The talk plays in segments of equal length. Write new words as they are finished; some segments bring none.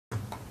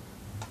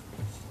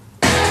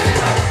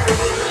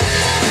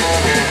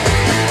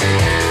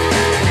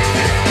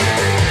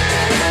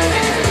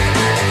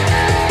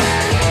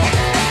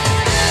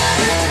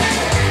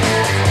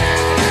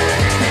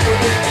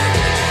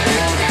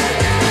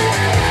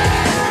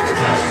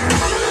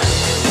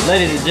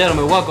Ladies and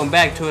gentlemen, welcome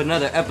back to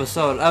another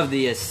episode of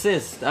The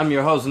Assist. I'm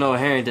your host, Noah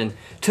Harrington.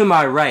 To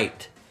my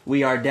right,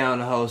 we are down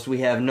the host. We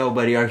have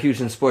nobody. Our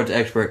Houston sports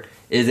expert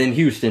is in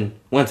Houston,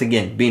 once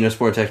again, being a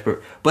sports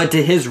expert. But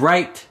to his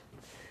right,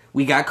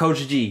 we got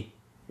Coach G,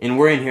 and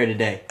we're in here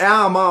today.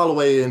 I'm all the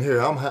way in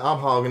here. I'm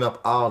hogging up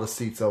all the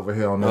seats over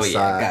here on this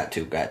side.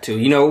 Got to.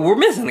 You know, we're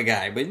missing a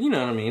guy, but you know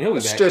what I mean. He'll be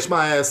back. Stretch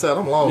my ass out.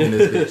 I'm long in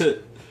this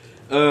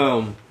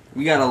bitch.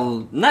 We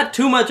got not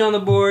too much on the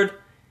board,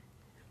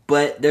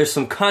 but there's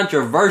some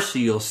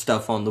controversial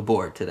stuff on the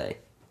board today.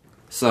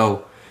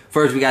 So,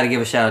 first we got to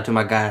give a shout out to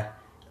my guy,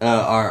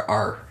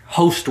 our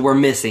host we're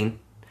missing,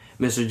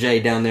 Mr. J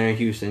down there in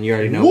Houston. You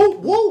already know. Whoop,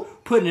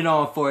 whoop. Putting it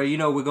on for you. You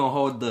know we're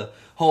going to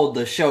hold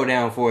the show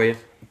down for you.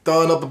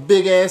 Throwing up a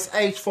big ass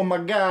H for my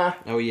guy.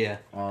 Oh, yeah.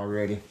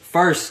 Already.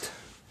 First,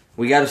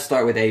 we got to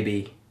start with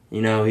AB.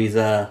 You know, he's,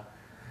 the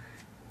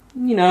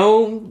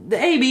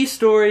AB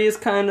story is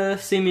kind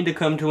of seeming to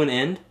come to an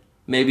end.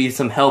 Maybe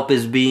some help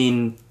is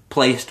being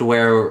placed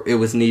where it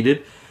was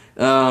needed.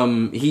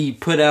 He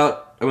put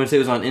out, I want to say it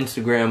was on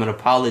Instagram, an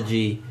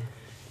apology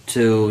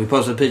he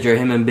posted a picture of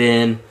him and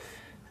Ben,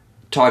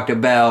 talked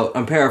about,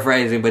 I'm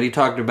paraphrasing, but he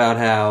talked about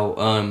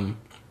how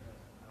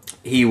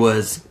he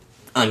was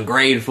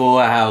ungrateful,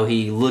 how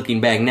he,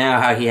 looking back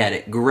now, how he had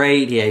it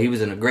great, he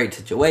was in a great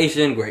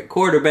situation, great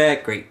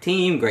quarterback, great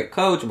team, great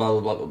coach, blah, blah,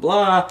 blah, blah,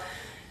 blah.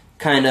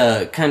 Kind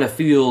of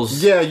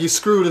feels... Yeah, you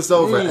screwed us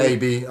over,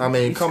 AB. I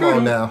mean, come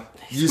on now.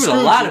 You screwed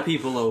a lot of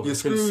people over. You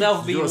screwed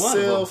himself being one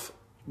of them.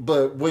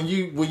 But when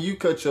you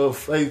cut your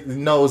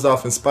nose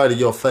off in spite of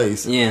your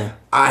face, yeah,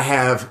 I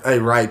have a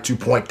right to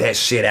point that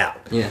shit out.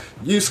 Yeah,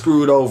 you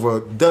screwed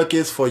over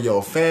ducats for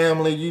your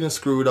family. You done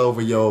screwed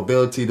over your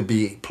ability to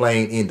be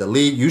playing in the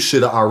league. You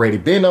should have already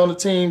been on the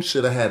team.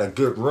 Should have had a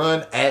good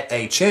run at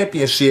a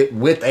championship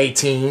with a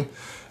team.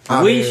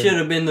 We should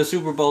have been the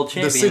Super Bowl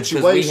champions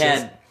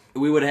because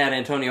we would have had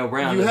Antonio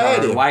Brown as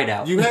our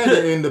wideout. You had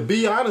it, and to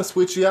be honest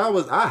with you,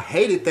 I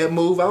hated that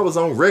move. I was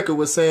on record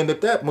with saying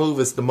that move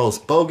is the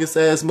most bogus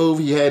ass move.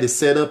 He had it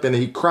set up, and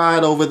he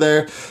cried over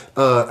there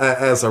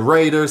as a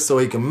Raider, so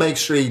he can make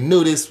sure he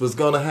knew this was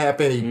going to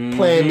happen. He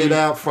planned it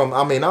out from.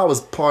 I mean, I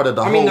was part of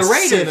the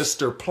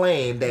sinister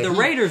plan that the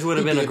Raiders would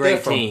have been a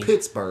great team from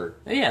Pittsburgh.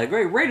 Yeah,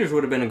 the Raiders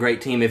would have been a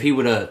great team if he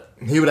would have.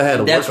 He would have had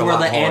to work a lot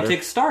harder. That's where the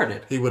antics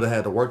started. He would have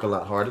had to work a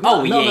lot harder.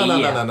 No.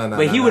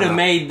 But he would have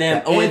made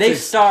them. When they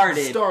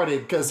started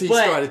because he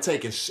started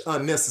taking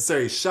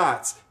unnecessary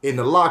shots in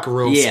the locker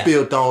room,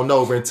 spilled on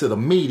over into the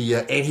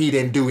media, and he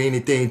didn't do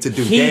anything to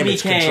do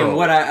damage control.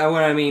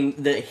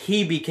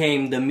 He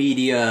became the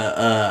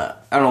media.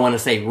 I don't want to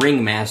say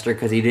ringmaster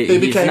because he did. He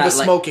became the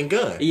smoking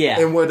gun. Yeah,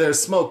 and where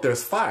there's smoke,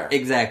 there's fire.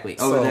 Exactly.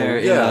 Over there,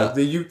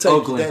 you take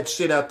Oakland. That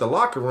shit out the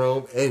locker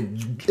room,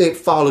 and it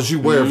follows you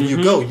wherever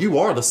you go. You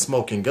are the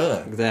smoking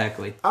gun.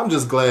 Exactly. I'm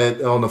just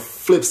glad on the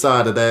flip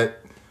side of that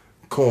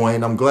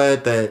coin. I'm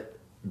glad that.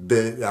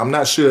 I'm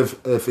not sure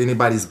if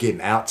anybody's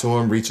getting out to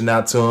him, reaching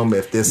out to him.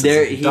 If this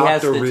is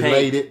doctor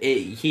related,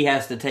 he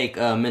has to take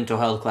mental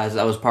health classes.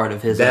 That was part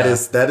of his. That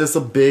is a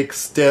big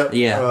step.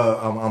 Yeah,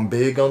 I'm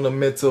big on the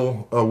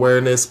mental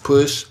awareness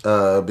push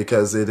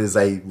because it is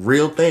a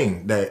real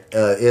thing that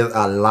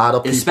a lot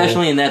of people,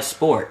 especially in that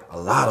sport, a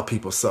lot of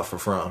people suffer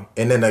from.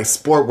 And in a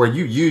sport where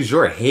you use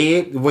your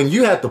head, when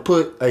you have to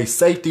put a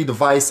safety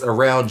device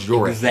around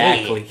your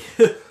head.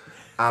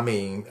 I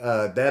mean,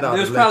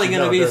 there's probably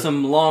going to be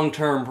some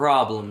long-term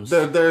problems.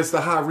 There's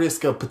the high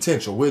risk of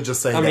potential. We're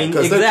just saying that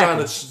because they're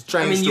trying to change the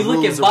rules. You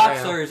look at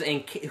boxers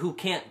who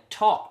can't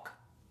talk.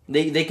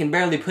 They can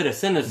barely put a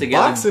sentence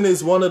together. Boxing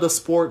is one of the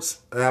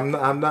sports. I'm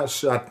not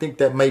sure. I think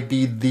that may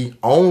be the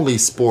only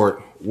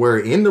sport where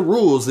in the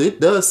rules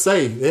it does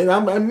say,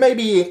 and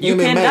maybe you MMA,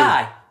 can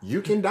die.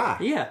 You can die.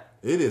 Yeah,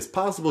 it is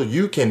possible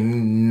you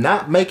can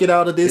not make it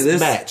out of this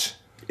match.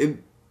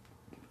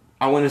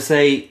 I want to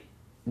say.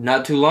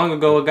 Not too long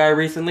ago, a guy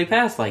recently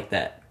passed like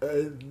that.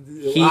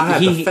 He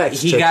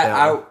got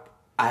out.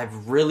 I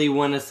really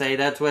want to say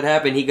that's what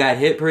happened. He got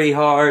hit pretty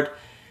hard.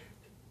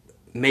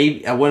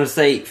 Maybe I want to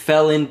say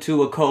fell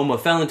into a coma,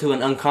 fell into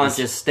an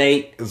unconscious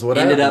state.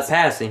 Ended up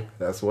passing.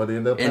 That's what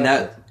ended up.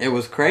 And it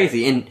was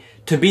crazy. And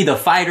to be the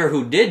fighter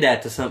who did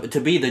that to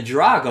be the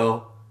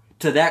Drago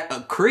to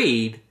that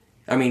Creed.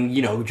 I mean,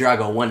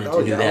 Drago wanted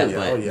to do that,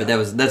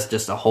 but that's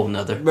just a whole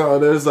nother. No,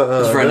 there's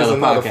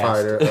another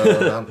fighter.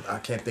 I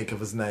can't think of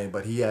his name,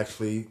 but he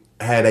actually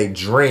had a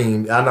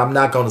dream. And I'm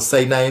not going to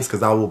say names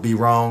because I will be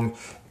wrong.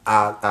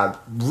 I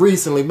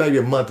recently, maybe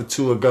a month or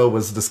two ago,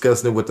 was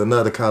discussing it with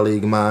another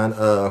colleague of mine,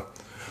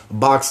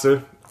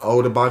 boxer,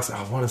 older boxer.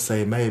 I want to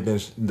say it may have been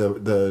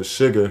the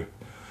Sugar.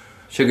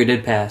 Sugar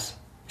did pass.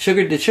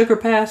 Did Sugar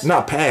pass?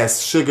 Not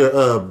pass.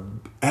 Sugar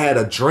had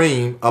a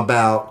dream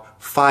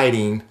about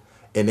fighting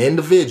an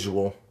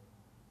individual.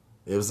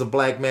 It was a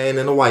black man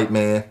and a white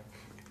man.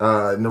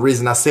 And the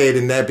reason I said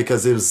in that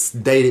because it was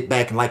dated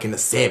back in the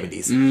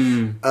 70s.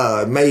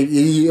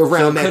 Maybe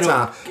around that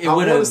time. It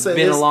would have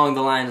been along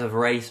the lines of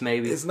race,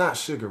 maybe. It's not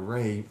Sugar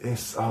Ray.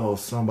 It's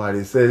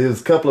somebody said there's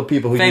a couple of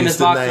people who famous used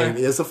the boxer?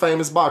 name. It's a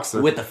famous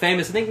boxer with a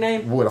famous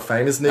nickname. With a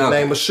famous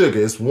nickname of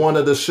Sugar. It's one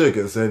of the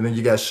Sugars, and then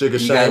you got Sugar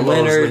Shane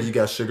Mosley, you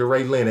got Sugar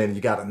Ray Leonard,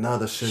 you got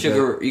another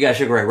Sugar. You got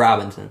Sugar Ray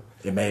Robinson.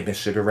 It may have been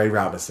Sugar Ray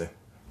Robinson.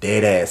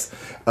 Dead ass.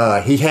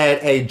 He had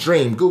a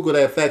dream. Google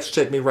that. Facts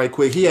check me right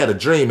quick. He had a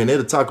dream, and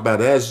it'll talk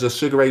about it. That's just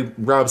Sugar Ray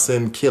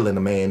Robinson killing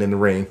a man in the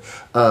ring.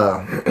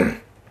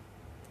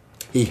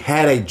 He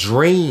had a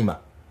dream.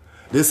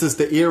 This is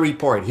the eerie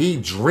part. He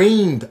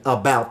dreamed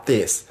about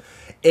this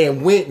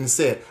and went and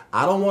said,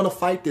 I don't want to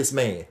fight this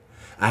man.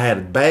 I had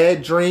a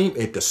bad dream.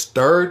 It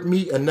disturbed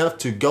me enough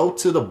to go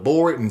to the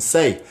board and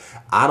say,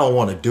 I don't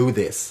want to do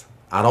this.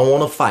 I don't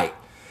want to fight.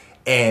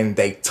 And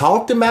they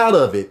talked him out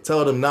of it.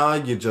 Told him, nah,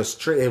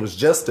 it was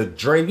just a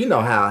dream. You know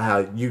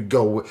how you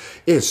go.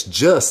 It's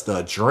just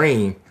a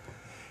dream.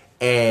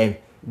 And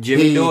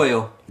Jimmy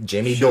Doyle.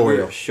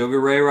 Sugar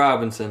Ray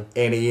Robinson.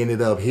 And he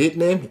ended up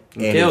hitting him.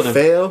 And he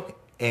fell.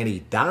 And he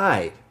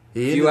died.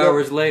 A few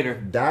hours later.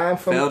 Died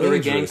from failed to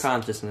regain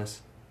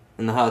consciousness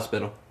in the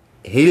hospital.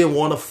 He didn't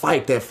want to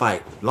fight that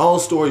fight. Long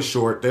story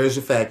short, there's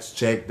your facts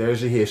check.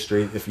 There's your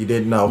history if you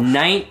didn't know.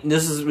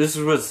 This is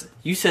what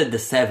you said, the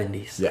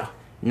 70s. Yeah.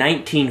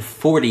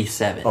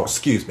 1947. Oh,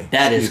 excuse me.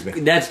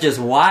 That's just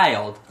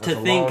wild to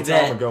think that.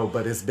 A long time ago,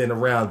 but it's been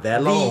around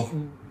that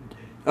long.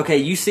 Okay,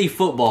 you see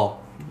football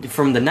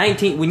from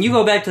when you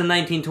go back to the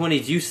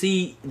 1920s, you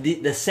see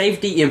the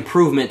safety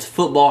improvements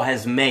football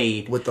has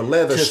made with the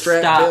leather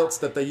strap belts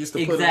that they used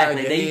to put around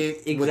your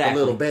head with the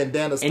little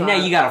bandanas. And now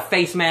you got a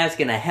face mask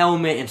and a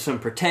helmet and some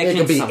protection. It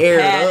can be some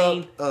aired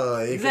padding.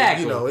 up.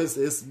 Exactly.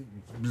 It's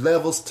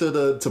levels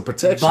to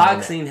protection.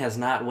 Boxing has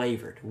not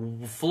wavered.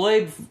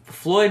 Floyd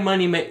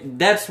Money.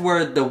 That's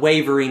where the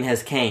wavering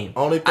has came.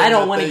 Only thing I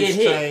don't want to get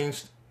hit.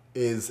 Changed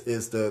is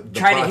the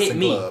try boxing to hit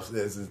me. gloves.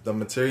 Is the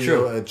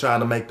material and trying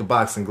to make the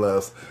boxing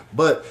gloves.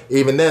 But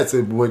even that's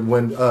when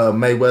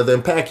Mayweather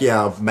and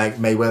Pacquiao,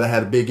 Mayweather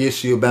had a big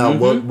issue about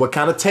what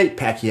kind of tape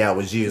Pacquiao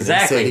was using.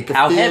 Exactly. He said he could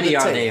How feel heavy the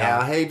are tape. they?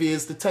 How heavy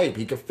is the tape?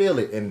 He could feel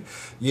it, and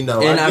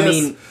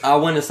I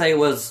want to say it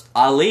was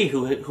Ali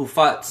who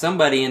fought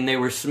somebody, and they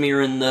were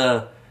smearing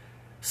the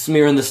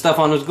stuff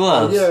on his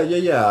gloves.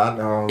 Yeah. I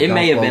know. It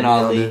may have been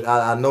Ali.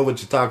 I know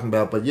what you're talking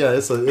about, but yeah,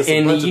 it's a bunch of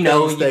things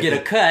you get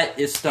a cut,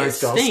 it starts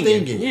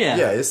stinging.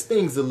 Yeah, it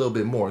stings a little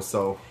bit more.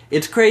 So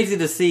it's crazy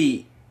to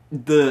see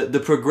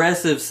the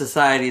progressive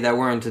society that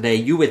we're in today.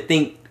 You would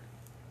think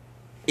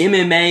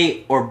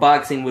MMA or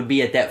boxing would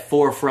be at that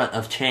forefront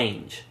of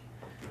change.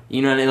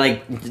 You know,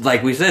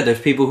 like we said,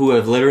 there's people who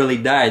have literally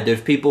died.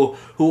 There's people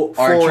who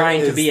are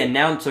trying to be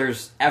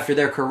announcers after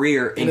their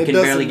career and can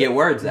barely get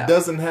words out. It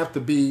doesn't have to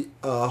be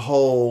a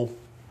whole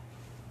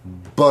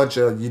bunch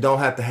of. You don't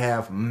have to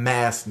have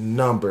mass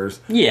numbers.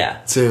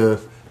 To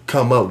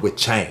come up with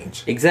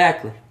change.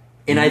 Exactly,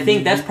 and I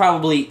think that's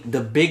probably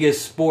the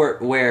biggest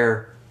sport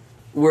where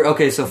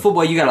so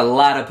football, you got a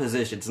lot of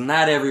positions.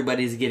 Not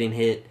everybody's getting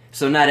hit.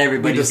 So not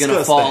everybody's going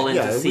to fall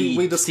into CTE.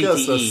 We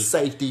discussed a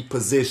safety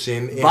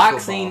position in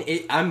boxing.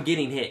 I'm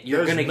getting hit.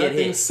 You're going to get hit. There's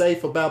nothing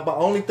safe about. But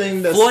only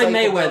thing that's Floyd safe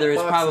Mayweather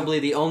about is probably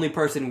the only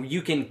person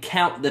you can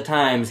count the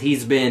times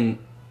he's been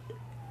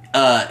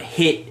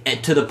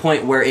hit to the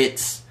point where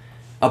it's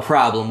a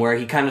problem, where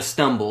he kind of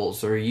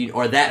stumbles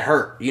or that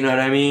hurt. You know what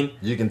I mean?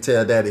 You can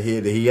tell that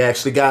he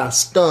actually got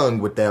stung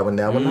with that one.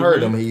 That one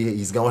hurt him.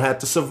 He's going to have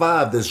to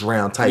survive this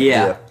round type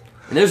deal.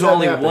 And there's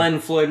only one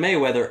Floyd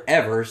Mayweather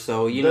ever,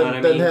 so you know what I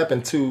mean? Doesn't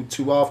happen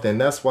too often.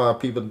 That's why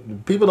people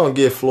don't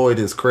give Floyd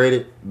his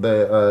credit,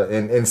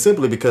 and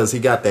simply because he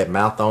got that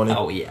mouth on him.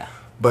 Oh, yeah.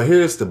 But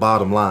here's the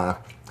bottom line.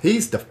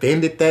 He's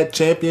defended that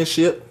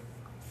championship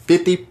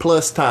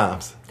 50-plus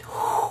times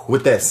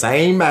with that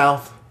same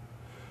mouth,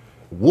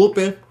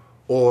 whooping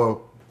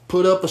or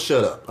put up or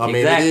shut up. I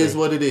mean, it is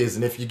what it is.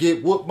 And if you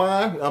get whooped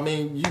by him, I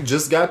mean, you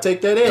just got to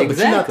take that L. But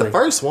you're not the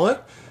first one.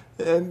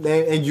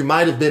 And you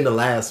might have been the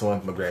last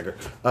one, McGregor.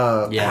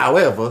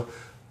 However,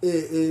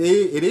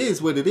 it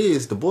is what it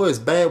is. The boy is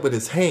bad with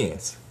his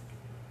hands.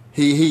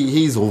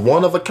 He's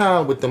one of a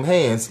kind with them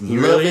hands. He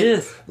really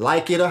is.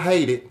 Like it or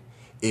hate it.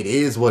 It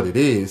is what it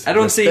is. I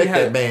don't see how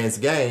that man's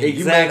game.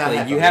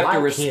 Exactly. You have to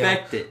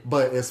respect it.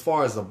 But as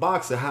far as a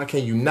boxer, how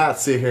can you not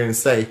sit here and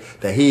say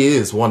that he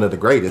is one of the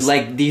greatest?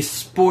 Like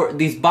these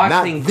boxing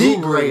not the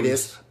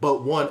greatest,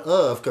 but one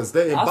of. Because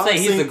I'll say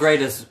he's the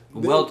greatest.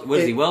 What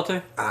is he,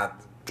 welter?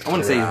 I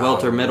want to say he's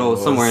welter, middle,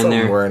 somewhere in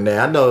there. Somewhere in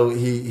there. I know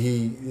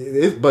he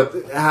is,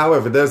 but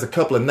however, there's a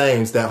couple of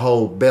names that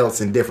hold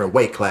belts in different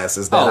weight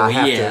classes that I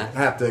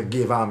have to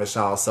give homage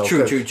also.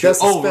 True.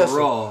 That's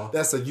overall,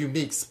 that's a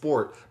unique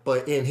sport.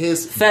 But in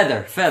his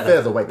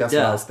featherweight, that's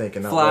what I was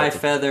thinking. Fly,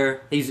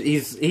 feather.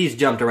 He's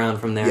jumped around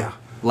from there. Yeah.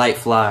 Light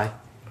fly.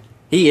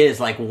 He is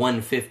like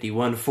 150,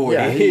 140.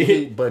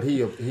 Yeah, but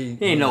he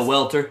ain't no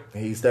welter.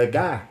 He's that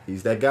guy.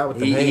 He's that guy with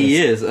the hands. He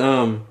is.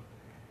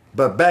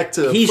 But back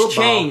to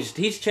football.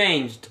 He's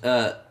changed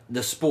the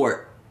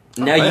sport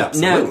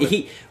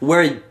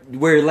where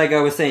like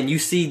I was saying, you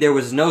see there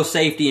was no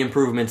safety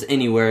improvements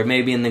anywhere,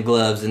 maybe in the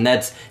gloves, and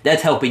that's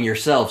helping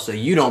yourself so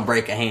you don't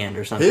break a hand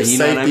or something. His you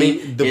know what I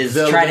mean? Is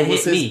try to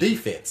hit me.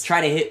 Defense.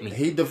 Try to hit me.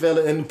 He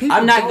developed, and people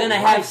I'm not gonna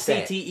have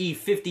CTE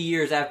 50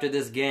 years after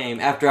this game.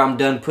 After I'm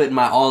done putting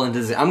my all into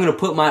this, I'm gonna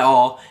put my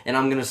all, and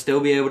I'm gonna still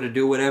be able to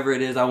do whatever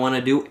it is I want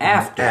to do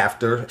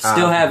after.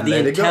 Still have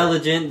the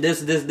intelligent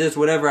this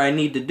whatever I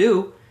need to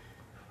do.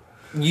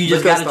 You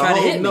just gotta try to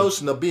hit me. The whole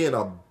notion of being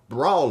a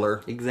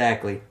brawler.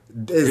 Exactly.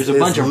 There's a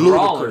bunch of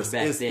brawlers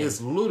back then.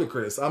 It's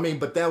ludicrous. I mean,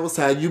 but that was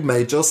how you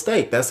made your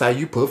steak. That's how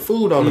you put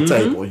food on the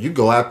table. You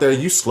go out there,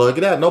 you slug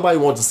it out. Nobody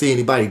wants to see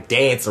anybody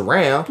dance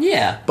around.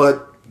 Yeah.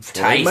 But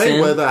Tyson,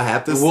 Mayweather, I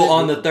have to say. Well,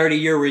 on the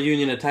 30-year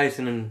reunion of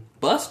Tyson and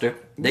Buster,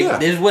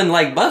 this wasn't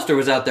like Buster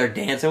was out there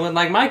dancing. It wasn't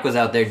like Mike was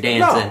out there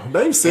dancing.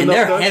 No,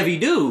 they're heavy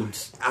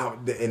dudes.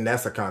 And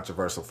that's a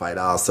controversial fight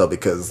also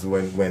because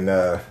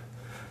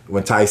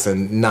when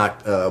Tyson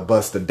knocked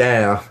Buster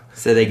down,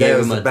 so they gave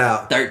him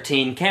about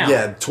 13 count.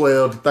 Yeah,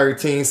 12 to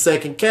 13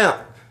 second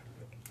count.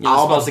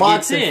 All the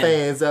boxing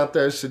fans out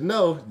there should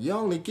know you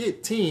only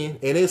get 10,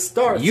 and it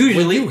starts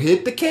usually when you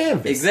hit the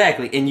canvas.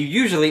 Exactly, and you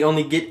usually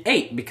only get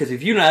 8 because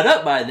if you're not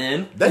up by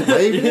then, they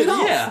waving it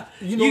off.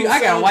 Yeah,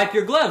 I gotta wipe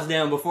your gloves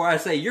down before I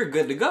say you're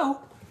good to go.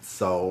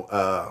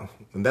 So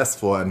and that's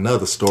for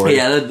another story.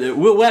 Yeah,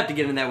 we'll have to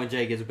get in that when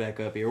Jay gets back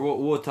up here.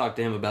 We'll talk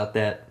to him about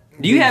that.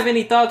 Do you have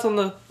any thoughts on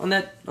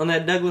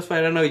that Douglas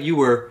fight? I know you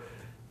were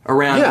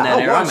around in that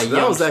era.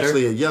 I was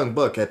actually a young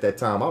buck at that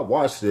time. I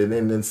watched it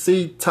and then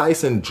see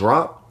Tyson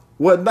drop.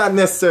 Well, not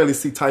necessarily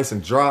see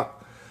Tyson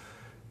drop,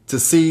 to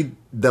see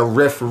the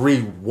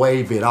referee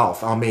wave it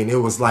off. I mean, it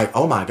was like,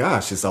 oh my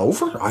gosh, it's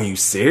over? Are you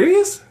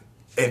serious?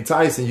 And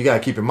Tyson, you got to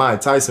keep in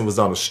mind, Tyson was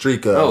on a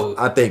streak of,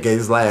 I think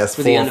his last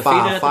 4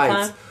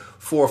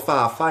 or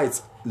 5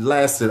 fights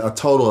lasted a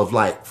total of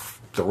like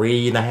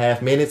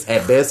 3.5 minutes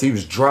at best. He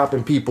was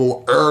dropping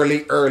people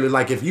early.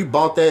 Like if you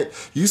bought that,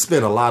 you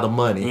spent a lot of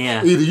money.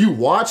 Yeah. Either you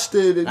watched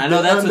it. I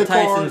know that's what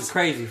Tyson's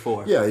crazy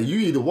for. Yeah, you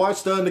either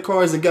watched the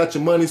undercards and got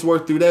your money's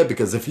worth through that,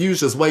 because if you was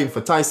just waiting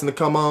for Tyson to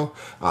come on,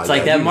 it's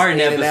like that Martin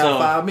episode.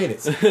 5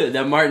 minutes.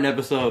 That Martin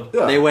episode.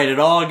 Yeah. They waited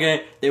all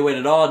day. They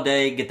waited all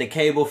day, get the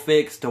cable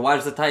fixed to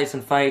watch the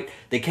Tyson fight.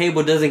 The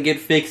cable doesn't get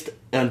fixed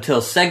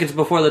until seconds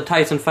before the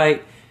Tyson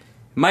fight.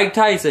 Mike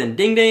Tyson,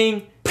 ding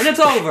ding. And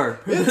it's over.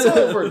 It's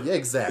over. Yeah,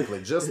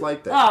 exactly. Just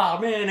like that. Oh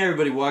man,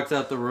 everybody walks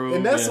out the room.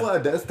 And that's why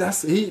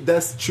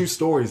that's true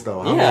stories though.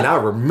 I mean, I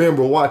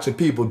remember watching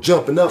people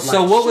jumping up.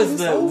 So what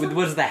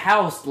was the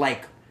house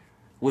like?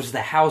 Was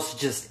the house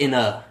just in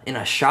a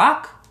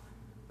shock?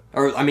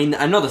 Or I mean,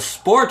 I know the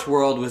sports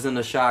world was in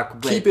a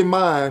shock. But keep in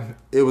mind,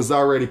 it was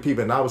already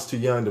people, and I was too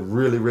young to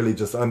really, really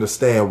just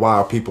understand why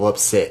are people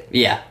upset.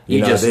 Yeah,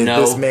 you know,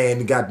 this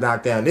man got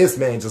knocked down. This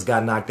man just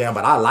got knocked down,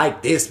 but I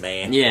like this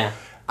man. Yeah.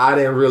 I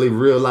didn't really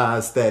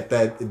realize that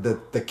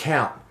the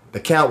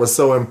count was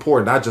so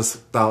important. I just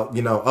thought,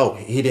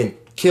 he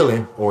didn't kill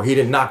him or he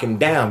didn't knock him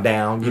down.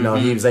 You know,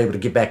 he was able to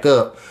get back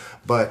up.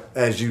 But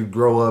as you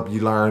grow up, you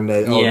learn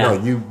that, no,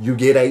 you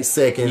get 8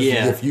 seconds.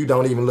 Yeah. If you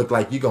don't even look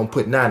like you're going to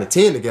put 9 and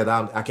 10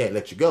 together, I can't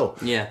let you go.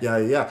 Yeah.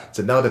 Yeah.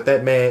 To know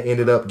that man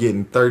ended up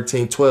getting 12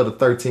 to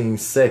 13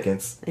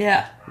 seconds.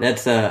 Yeah.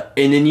 That's, and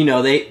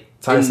then,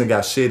 Tyson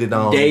got shitted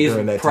on days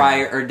during that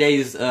prior time. Or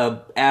days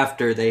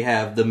after they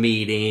have the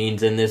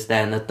meetings and this,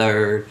 that, and the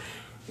third,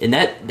 and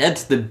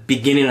that's the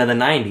beginning of the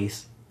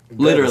 90s,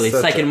 literally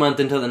second month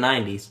into the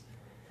 90s,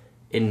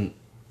 and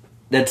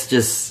that's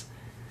just.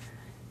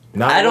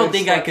 I don't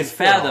think I could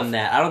fathom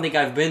that. I don't think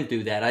I've been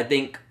through that. I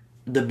think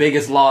the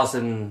biggest loss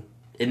in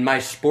my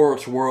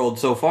sports world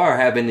so far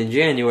happened in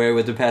January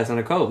with the passing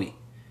of Kobe.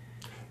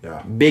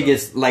 Yeah.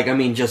 Biggest,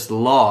 just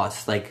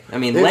lost.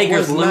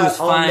 Lakers lose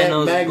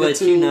finals, but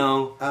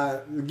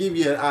give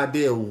you an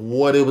idea of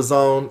what it was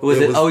on. Was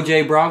it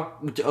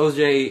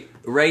OJ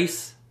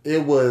race?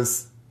 It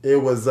was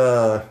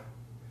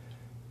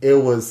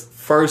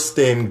first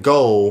and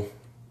goal.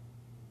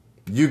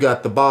 You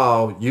got the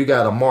ball, you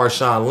got a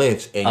Marshawn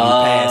Lynch, and you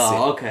pass it.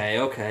 Okay.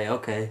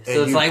 So and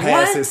it's you like,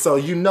 pass what? it, so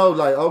you know,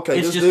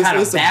 it's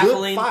just a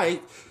good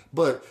fight,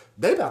 but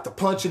they about to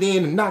punch it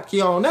in and knock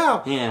you on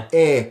out. Yeah.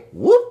 And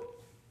whoop.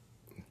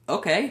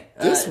 Okay.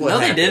 This no,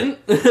 happened.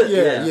 They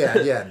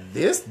didn't. Yeah.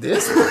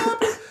 This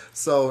happened.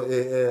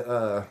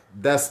 So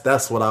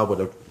that's what I would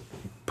have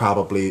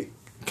probably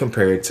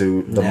compared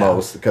to the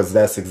most, because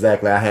that's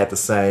exactly, I had the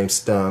same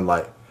stun,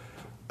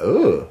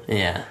 ugh.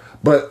 Yeah.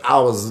 But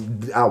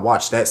I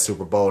watched that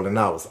Super Bowl and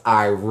I was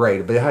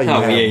irate. But how you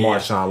have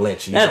Marshawn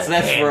Lynch? That's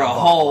for a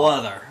whole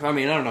other. I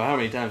mean, I don't know how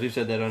many times we've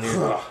said that on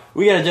here.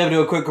 We got to jump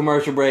into a quick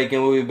commercial break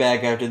and we'll be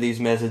back after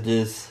these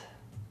messages.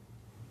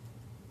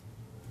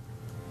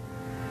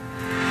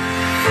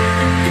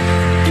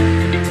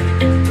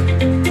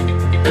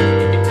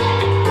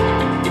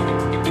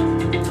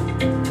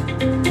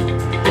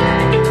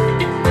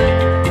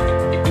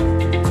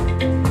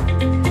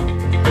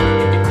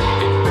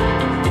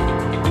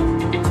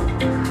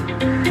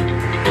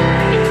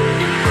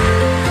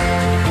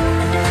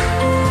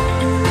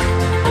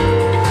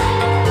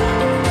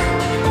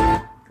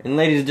 And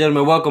ladies and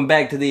gentlemen, welcome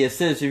back to The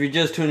Assist. If you're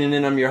just tuning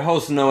in, I'm your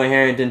host, Noah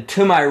Harrington.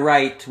 To my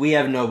right, we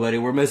have nobody.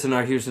 We're missing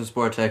our Houston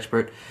sports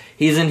expert.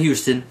 He's in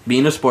Houston,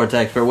 being a sports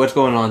expert. What's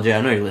going on, Jay?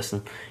 I know you're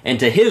listening. And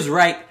to his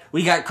right,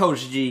 we got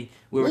Coach G.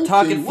 We were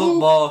talking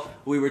football.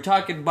 We were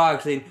talking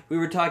boxing. We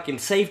were talking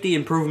safety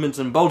improvements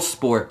in both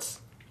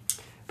sports.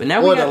 But now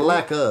we got... Or the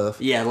lack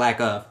of. Yeah,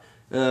 lack of.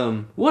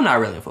 Well,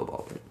 not really in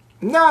football.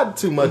 Not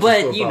too much.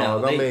 But, football. you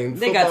know,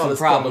 they got some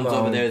problems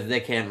over there that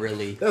they can't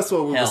really. That's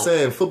what we were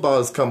saying. Football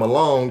has come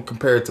along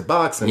compared to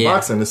boxing. Yeah.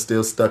 Boxing is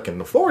still stuck in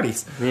the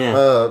 40s. Yeah.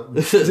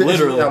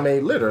 Literally. I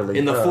mean, literally.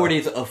 In the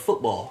 40s of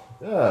football.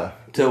 Yeah.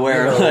 To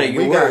where,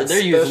 they're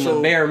using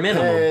the bare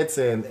minimum. Pads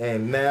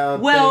and now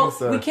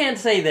we can't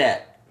say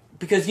that.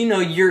 Because, you know,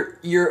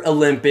 your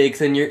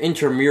Olympics and your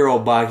intramural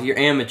boxing, your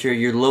amateur,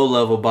 your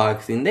low-level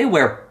boxing, they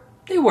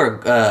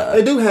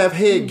do have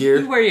headgear.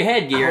 You wear your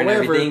headgear and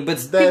everything, but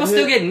people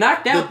still get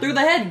knocked out through the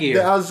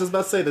headgear. I was just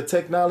about to say the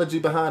technology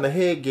behind the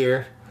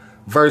headgear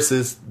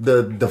versus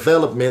the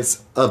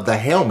developments of the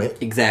helmet.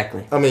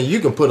 Exactly. I mean, you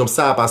can put them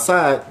side by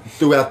side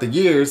throughout the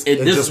years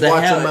and just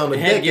watch them on the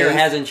headgear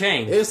decades. hasn't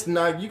changed. It's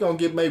not, you're going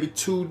to get maybe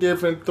 3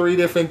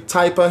 different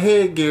type of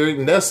headgear,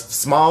 and that's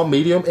small,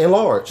 medium, and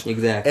large.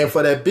 Exactly. And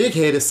for that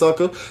big-headed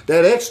sucker,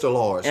 that extra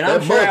large. And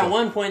I'm sure at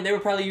one point they were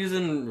probably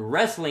using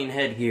wrestling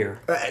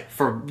headgear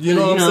for,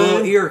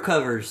 ear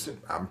covers.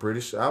 I'm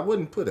pretty sure. I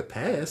wouldn't put it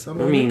past. I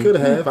mean you could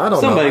have. I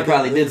don't know. Somebody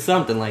probably did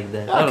something like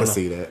that. I can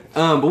see that.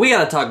 But we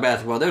got to talk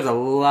basketball. There's a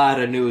lot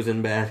of news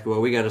in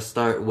basketball. We got to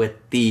start with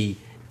the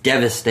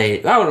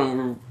devastating. I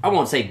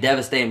won't say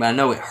devastating, but I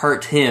know it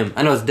hurts him.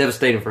 I know it's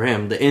devastating for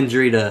him. The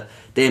injury to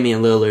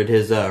Damian Lillard,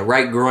 his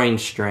right groin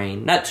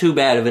strain. Not too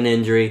bad of an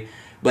injury,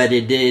 but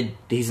it did.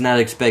 He's not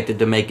expected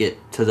to make it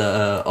to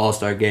the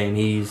All-Star game.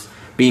 He's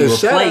being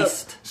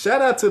replaced.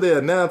 Shout out to the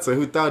announcer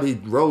who thought he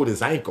rolled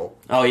his ankle.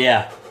 Oh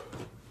yeah.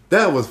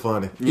 That was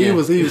funny. Yeah. He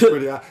was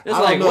pretty. I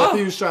don't know what? If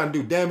he was trying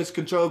to do damage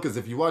control, because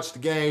if you watch the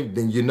game,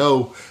 then you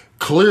know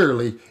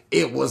clearly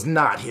it was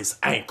not his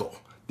ankle.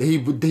 He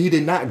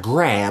did not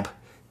grab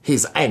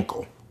his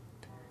ankle.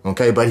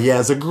 Okay, but he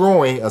has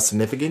a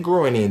significant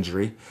groin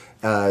injury.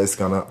 It's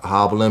gonna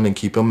hobble him and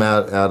keep him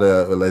out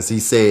of. As he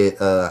said,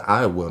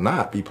 I will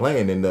not be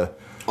playing in the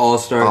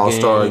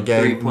All-Star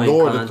game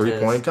nor the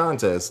 3-point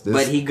contest.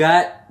 But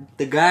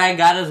the guy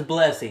got his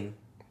blessing.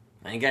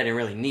 The guy didn't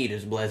really need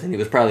his blessing. He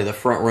was probably the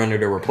front runner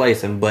to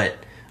replace him, but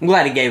I'm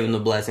glad he gave him the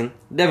blessing.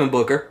 Devin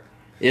Booker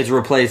is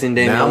replacing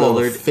Damian Lillard. Now I'm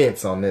on the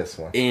fence on this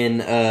one. In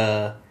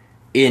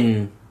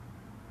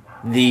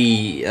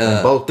the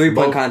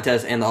 3-point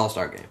contest and the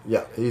All-Star game.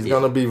 Yeah, he's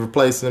going to be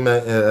replacing him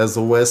as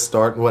a West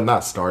start. Well,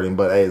 not starting,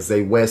 but as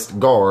a West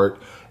guard.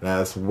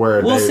 That's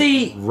where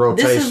rotation.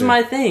 This is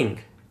my thing.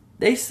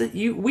 They said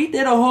we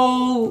did a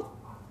whole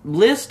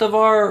list of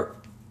our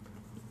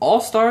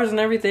All-Stars and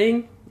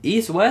everything,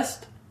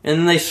 East-West. And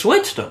then they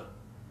switched them.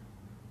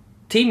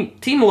 Team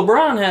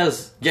LeBron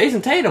has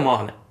Jason Tatum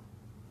on it.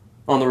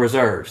 On the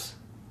reserves.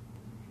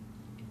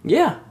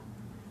 Yeah.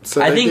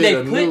 So I think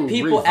they put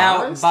people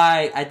out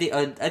by... I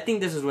think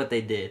this is what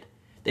they did.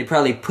 They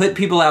probably put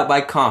people out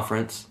by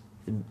conference.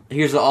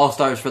 Here's the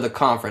All-Stars for the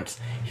conference.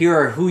 Here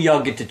are who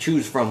y'all get to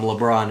choose from,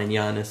 LeBron and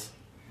Giannis.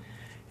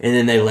 And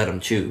then they let them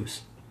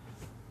choose.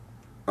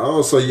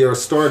 Oh, so your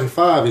starting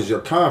 5 is your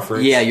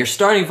conference. Yeah, your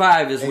starting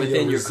 5 is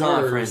within your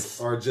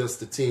conference. Are just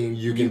the team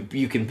you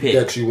can pick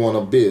that you want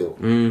to build.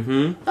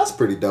 Mm-hmm. That's a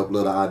pretty dope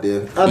little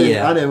idea. I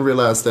didn't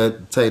realize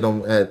that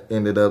Tatum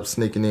ended up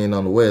sneaking in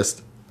on the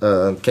West.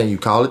 Can you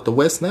call it the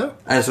West now?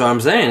 That's what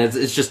I'm saying.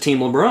 It's just Team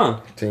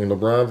LeBron. Team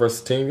LeBron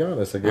versus Team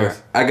Giannis, I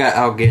guess. Right.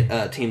 I'll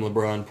get Team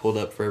LeBron pulled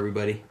up for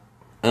everybody.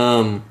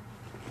 Clearly,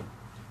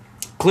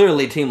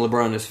 Team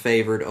LeBron is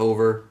favored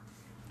over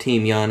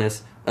Team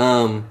Giannis.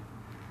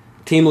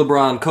 Team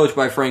LeBron, coached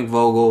by Frank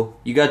Vogel.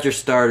 You got your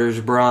starters,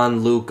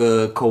 Bron,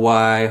 Luka,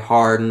 Kawhi,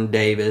 Harden,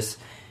 Davis.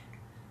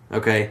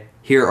 Okay,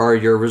 here are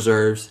your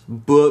reserves.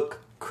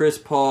 Book, Chris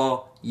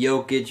Paul,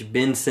 Jokic,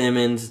 Ben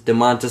Simmons,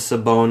 Domantas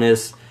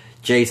Sabonis,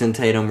 Jason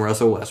Tatum,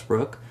 Russell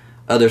Westbrook.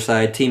 Other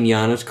side, Team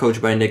Giannis,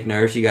 coached by Nick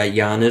Nurse. You got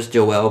Giannis,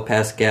 Joel,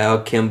 Pascal,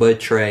 Kemba,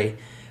 Trey,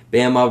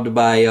 Bam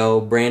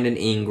Adebayo, Brandon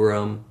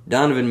Ingram,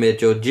 Donovan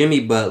Mitchell, Jimmy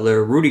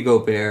Butler, Rudy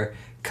Gobert,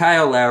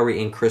 Kyle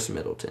Lowry, and Chris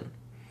Middleton.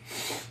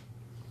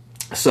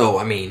 So,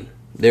 I mean,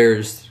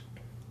 there's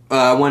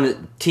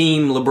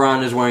Team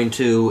LeBron is wearing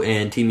 2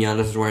 and Team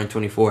Giannis is wearing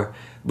 24.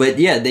 But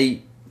yeah,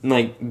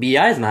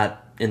 B.I.'s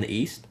not in the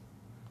East.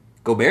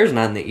 Gobert's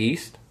not in the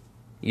East.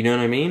 You know what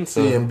I mean?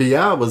 So and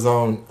B.I. was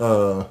on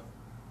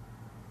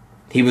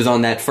he was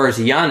on that first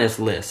Giannis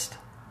list.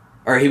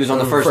 Or he was on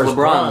the first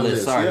LeBron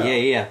list.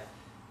 Sorry.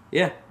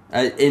 Yeah.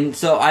 And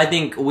so I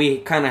think we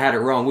kind of had it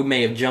wrong. We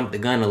may have jumped the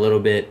gun a little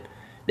bit.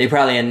 They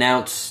probably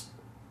announced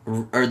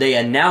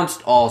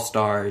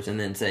All-Stars and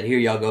then said, here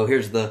y'all go,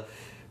 here's the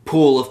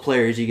pool of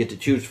players you get to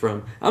choose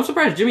from. I'm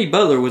surprised Jimmy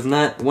Butler was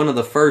not one of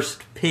the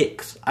first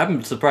picks.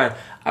 I'm surprised.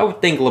 I would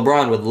think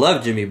LeBron would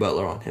love Jimmy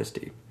Butler on his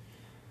team.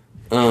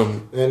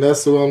 And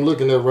that's who I'm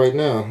looking at right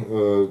now.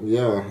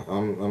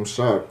 I'm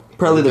shocked.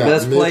 Probably the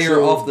best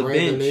player off the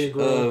bench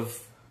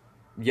of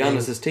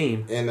Giannis's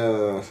team.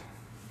 And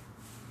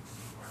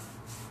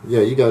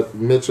yeah, you got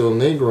Mitchell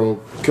Negro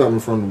coming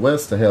from the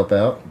West to help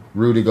out.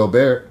 Rudy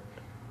Gobert.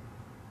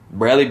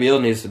 Bradley Beal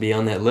needs to be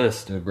on that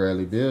list. And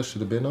Bradley Beal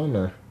should have been on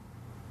there.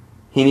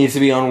 He needs to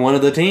be on one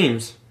of the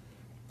teams.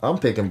 I'm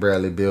picking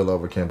Bradley Beal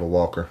over Kemba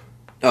Walker.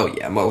 Oh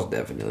yeah, most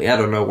definitely. I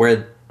don't know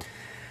where.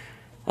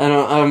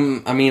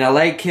 I mean, I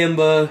like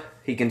Kemba.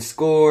 He can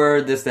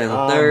score this, that, and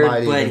the third,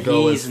 but he's not. I might even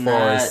go as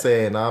far as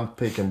saying I'm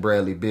picking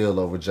Bradley Beal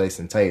over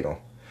Jason Tatum.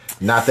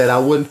 Not that I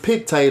wouldn't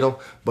pick Tatum,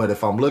 but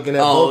if I'm looking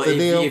at both of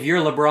them, if you're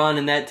LeBron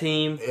in that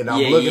team, and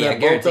I'm looking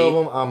at both of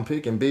them, I'm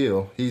picking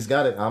Bill. He's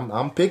got it.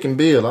 I'm picking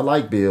Bill. I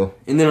like Bill.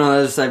 And then on the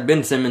other side,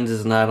 Ben Simmons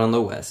is not on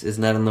the West. Is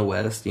not in the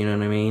West. You know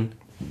what I mean?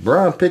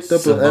 Bron picked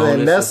up,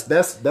 and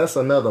that's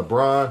another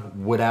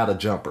Bron without a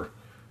jumper.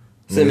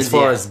 Simmons, as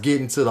far as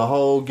getting to the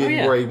hole,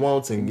 getting where he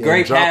wants, and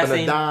dropping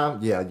passing. A dime.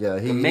 Yeah.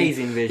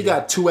 Amazing vision. He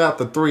got 2 out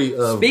the 3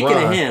 of Speaking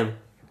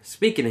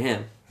of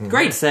him,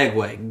 great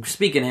segue.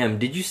 Speaking of him,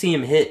 did you see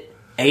him hit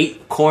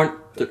 8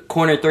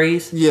 corner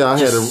threes? Yeah, I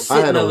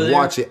had to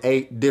watch it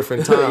 8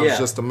 different times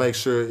just to make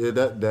sure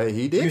that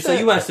he did. So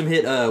you watched him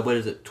hit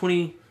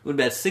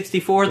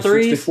 64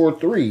 threes? 64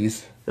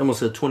 threes.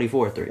 Almost said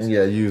 24 threes.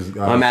 Yeah,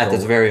 my math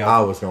is very off.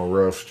 I was going to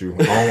roast you.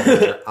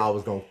 I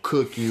was going to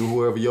cook you.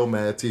 Whoever your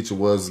math teacher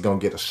was going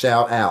to get a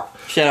shout out.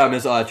 Shout out,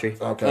 Miss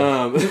Autry.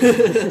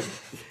 Okay.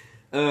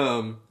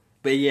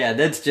 But yeah,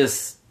 that's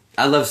just,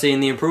 I love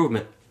seeing the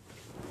improvement.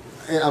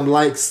 And I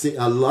like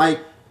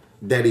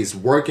that he's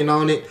working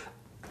on it.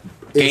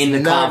 Gain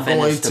the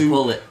confidence to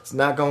pull it. It's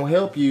not going to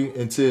help you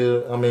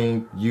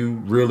until you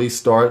really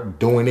start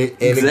doing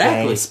it in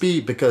game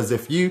speed. Because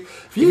if you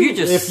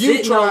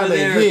trying to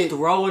hit,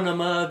 throwing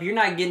them up, you're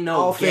not getting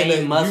no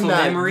game muscle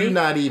memory. You're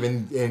not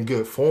even in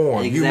good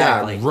form.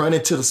 Exactly. You're not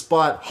running to the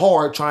spot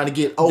hard trying to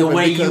get open the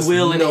way you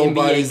will in an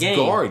NBA game.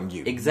 Guarding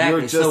you.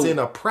 Exactly. You're just in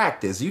a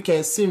practice. You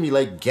can't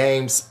simulate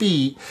game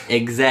speed.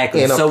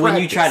 Exactly. So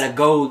when you try to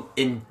go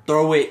and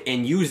throw it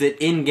and use it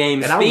in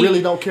game speed, I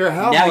really don't care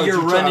how now hard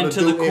you're running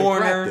to the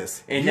corner.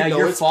 And now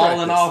you're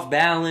falling off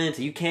balance.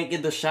 You can't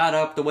get the shot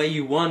up the way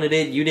you wanted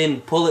it. You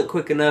didn't pull it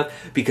quick enough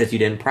because you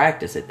didn't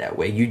practice it that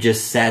way. You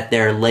just sat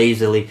there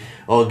lazily.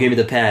 Oh, give me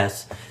the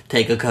pass.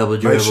 Take a couple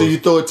dribbles. Make sure you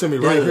throw it to me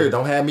right here.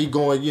 Don't have me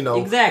going,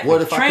 Exactly.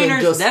 What if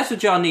Trainers, that's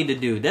what y'all need to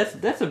do.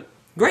 That's a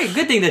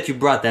good thing that you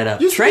brought that up.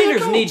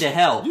 Trainers need to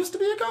help. Used to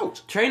be a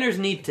coach. Trainers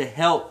need to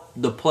help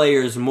the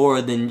players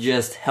more than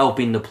just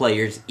helping the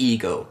player's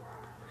ego.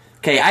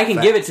 Okay, I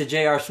can give it to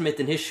J.R.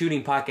 Smith in his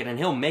shooting pocket, and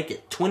he'll make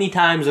it 20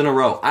 times in a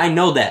row. I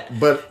know that.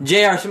 But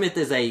J.R. Smith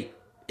is a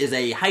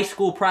high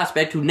school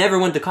prospect who never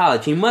went to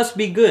college. He must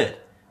be good,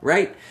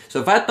 right?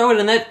 So if I throw it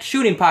in that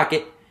shooting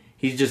pocket,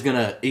 he's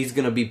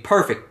gonna be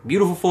perfect,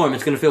 beautiful form.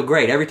 It's gonna feel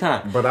great every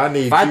time. But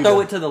if I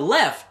throw it to the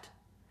left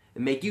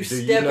and make you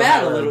step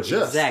out a little,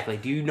 exactly.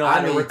 Do you know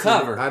how to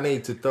recover? I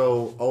need to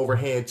throw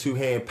overhand,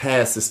 2-hand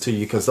passes to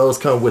you because those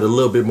come with a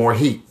little bit more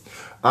heat.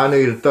 I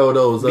need to throw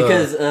those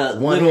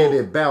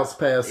one-handed bounce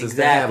passes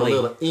that have a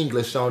little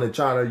English on it,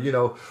 trying to, weave it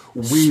around.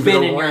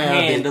 Spinning your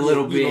hand a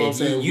little bit.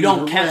 You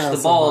don't catch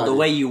the ball the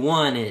way you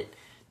want it.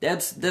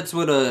 That's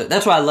why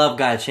I love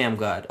Guy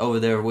Shammgod over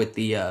there with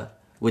the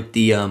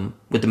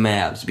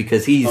Mavs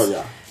because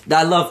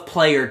I love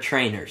player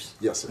trainers.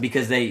 Yes, sir.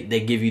 Because they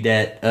give you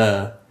that.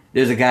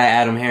 There's a guy,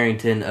 Adam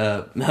Harrington.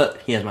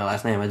 He has my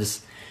last name. I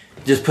just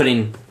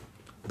putting.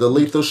 The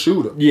lethal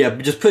shooter. Yeah,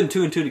 just putting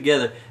 2 and 2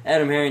 together.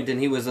 Adam Harrington,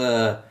 he was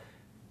a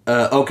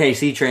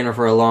OKC trainer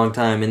for a long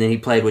time, and then he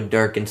played with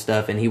Dirk and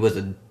stuff, and he was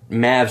a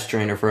Mavs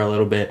trainer for a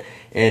little bit.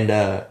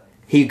 And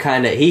he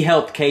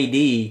helped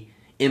KD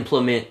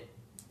implement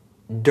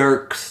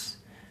Dirk's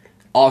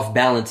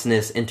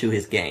off-balanceness into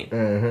his game.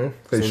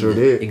 Mm-hmm. He sure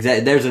did.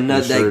 Exactly. There's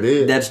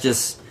another. That's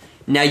just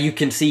now you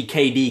can see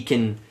KD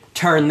can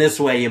turn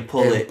this way and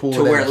pull it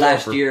to where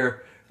last year.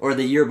 Or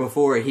the year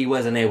before, he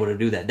wasn't able to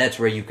do that. That's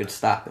where you could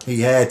stop it.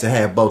 He had to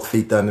have both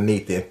feet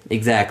underneath him.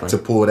 Exactly. To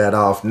pull that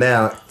off.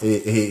 Now,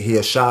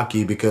 he'll shock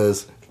you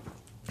because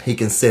he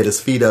can set his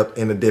feet up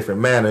in a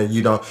different manner.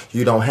 You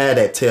don't have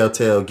that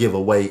telltale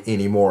giveaway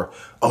anymore.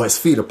 Oh, his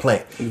feet are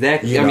planted.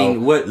 Exactly.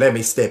 Let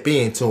me step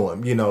into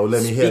him.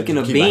 Let me help keep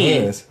my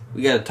hands.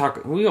 We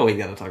always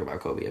got to talk about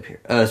Kobe up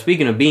here.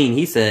 Speaking of Bean,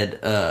 he said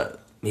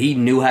he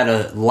knew how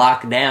to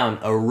lock down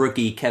a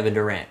rookie Kevin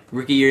Durant.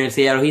 Rookie year in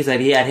Seattle, he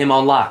said he had him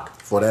on lock.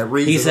 For that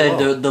reason, he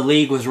said the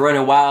league was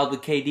running wild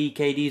with KD.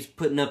 KD's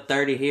putting up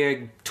 30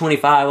 here,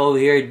 25 over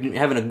here,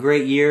 having a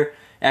great year,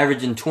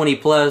 averaging 20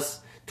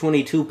 plus,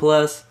 22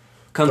 plus.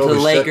 Come to the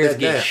Lakers,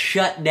 get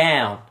shut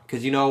down.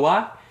 Because you know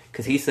why?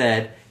 Because he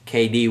said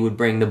KD would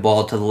bring the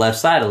ball to the left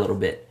side a little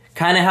bit.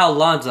 Kind of how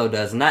Lonzo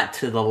does, not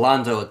to the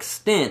Lonzo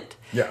extent,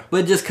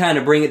 but just kind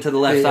of bring it to the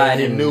left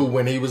side. He knew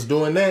when he was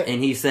doing that.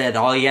 And he said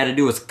all he had to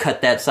do was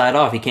cut that side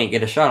off. He can't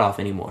get a shot off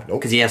anymore.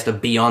 Because he has to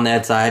be on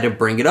that side to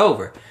bring it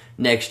over.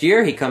 Next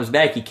year, he comes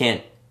back, he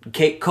can't...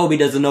 Kobe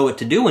doesn't know what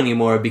to do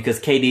anymore because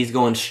KD's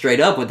going straight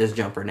up with his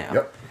jumper now.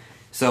 Yep.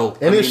 So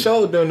it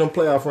showed during them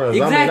playoff runs.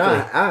 Exactly. I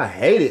mean, I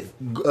hated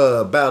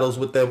battles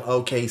with them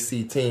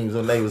OKC teams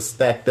when they was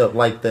stacked up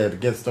like that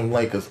against them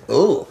Lakers.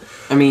 Ugh.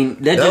 I mean,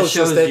 that just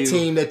shows that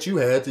team that you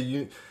had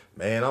to.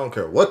 Man, I don't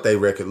care what they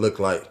record look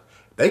like.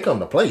 They come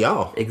to play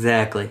y'all.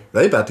 Exactly.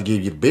 They about to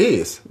give you the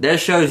biz. That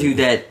shows you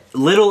that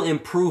little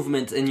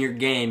improvements in your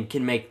game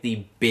can make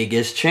the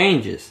biggest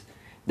changes.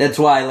 That's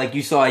why, like,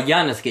 you saw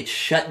Giannis get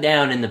shut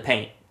down in the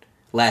paint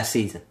last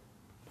season.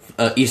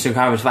 Eastern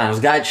Conference Finals.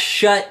 Got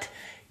shut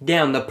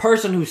down. The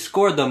person who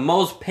scored the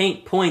most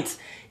paint points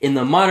in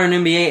the modern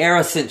NBA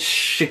era since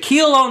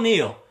Shaquille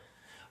O'Neal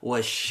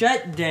was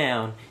shut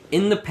down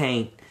in the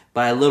paint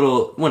by a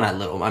little, well, not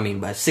little, I mean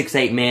by a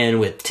 6'8" man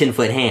with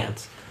 10-foot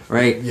hands,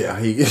 right? Yeah,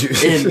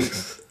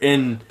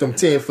 and them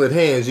 10-foot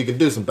hands, you can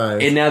do some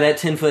things. And now that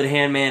 10-foot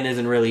hand man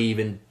isn't really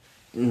even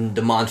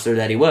the monster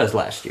that he was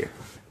last year.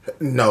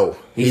 No,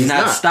 he's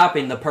not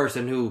stopping the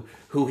person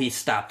who he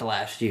stopped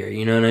last year.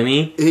 You know what I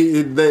mean?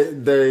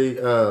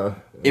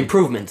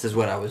 Improvements is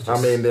what I was just...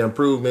 I mean, the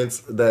improvements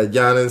that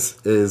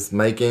Giannis is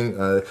making,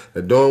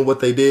 they're doing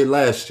what they did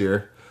last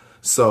year.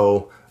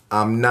 So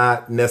I'm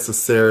not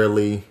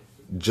necessarily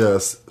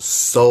just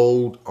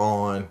sold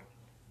on,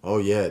 oh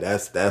yeah,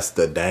 that's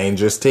the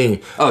dangerous team.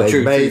 Oh,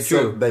 true.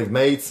 They've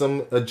made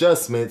some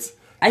adjustments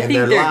in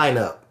their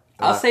lineup.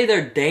 I'll say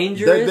they're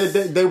dangerous.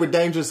 They were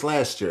dangerous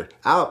last year.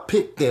 I'll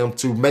pick them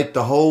to make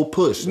the whole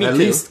push. At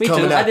least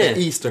coming out the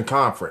Eastern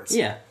Conference.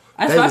 Yeah.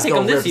 I pick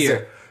them this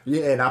year.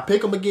 Yeah, and I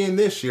pick them again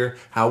this year.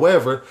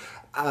 However,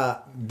 I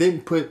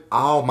didn't put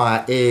all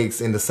my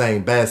eggs in the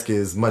same basket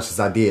as much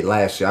as I did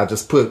last year. I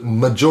just put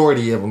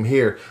majority of them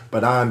here.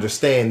 But I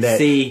understand that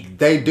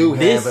they do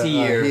have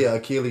a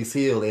Achilles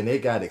heel, and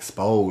it got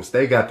exposed.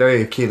 They got their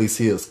Achilles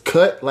heels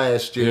cut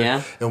last year.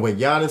 Yeah. And when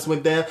Giannis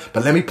went down,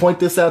 but let me point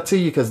this out to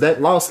you, because that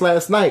loss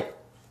last night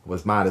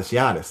was minus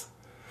Giannis.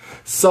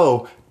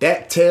 So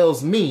that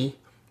tells me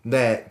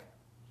that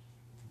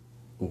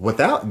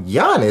without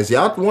Giannis,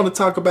 y'all want to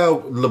talk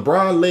about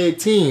LeBron-led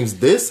teams.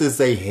 This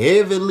is a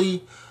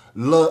heavily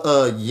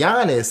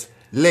Giannis-led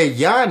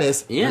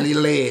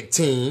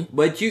team.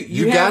 But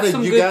you have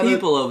some good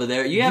people over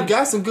there. You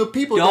got some good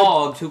people.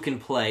 Dogs who can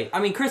play.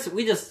 I mean,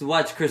 we just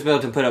watched Chris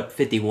Middleton put up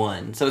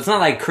 51. So it's not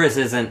like Chris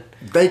isn't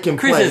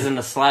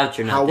a slouch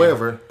or nothing.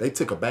 However, they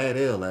took a bad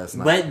L last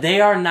night. But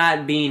they are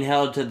not being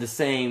held to the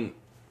same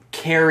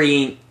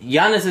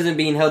Giannis isn't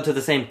being held to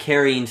the same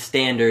carrying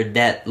standard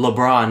that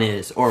LeBron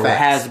is or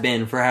has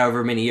been for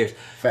however many years.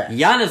 Facts.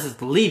 Giannis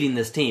is leading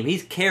this team.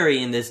 He's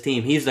carrying this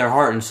team. He's their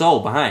heart and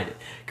soul behind it.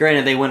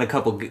 Granted, they win a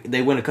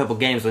couple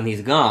games when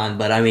he's gone,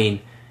 but I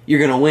mean,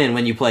 you're gonna win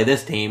when you play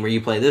this team or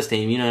you play this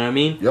team. You know what I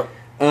mean? Yep.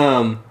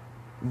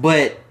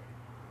 But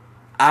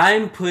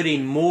I'm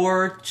putting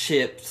more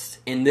chips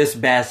in this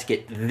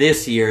basket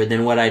this year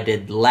than what I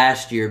did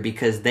last year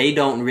because they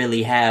don't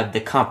really have the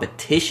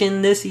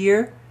competition this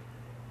year.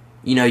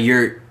 You know,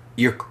 your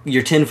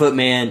 10-foot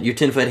man, your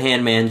 10-foot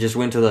hand man just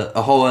went to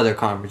a whole other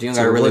conference. You don't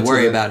got to really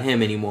worry about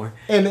him anymore.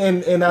 And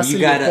I see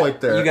your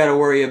point there. You got to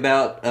worry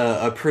about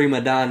a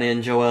prima donna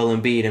in Joel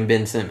Embiid and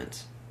Ben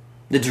Simmons.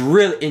 That's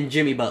really in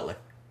Jimmy Butler.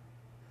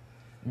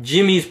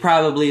 Jimmy's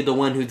probably the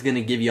one who's going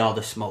to give you all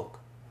the smoke.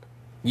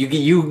 You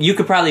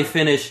could probably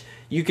finish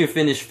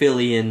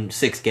Philly in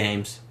 6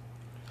 games.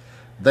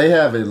 They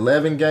have an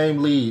 11-game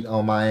lead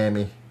on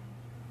Miami.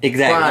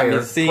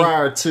 Exactly.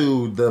 Prior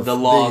to the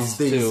loss,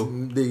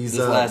 these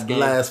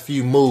last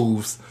few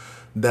moves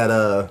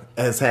that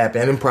has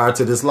happened, and prior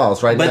to this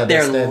loss, right? But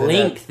their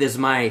length is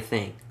my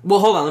thing.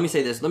 Well, hold on. Let me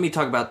say this. Let me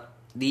talk about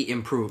the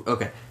improve.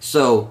 Okay,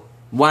 so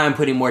why I'm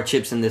putting more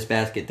chips in this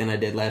basket than I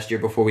did last year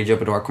before we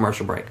jump into our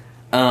commercial break.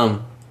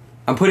 I'm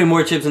putting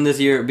more chips in this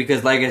year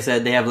because, like I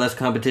said, they have less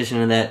competition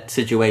in that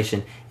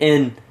situation,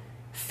 and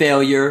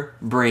failure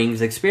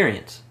brings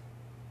experience.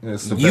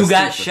 You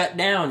got shut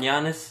down,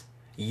 Giannis.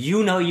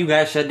 You know you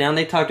got shut down.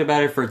 They talked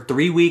about it for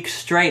 3 weeks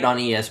straight on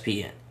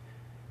ESPN.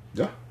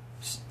 Yeah.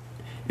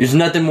 There's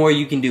nothing more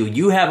you can do.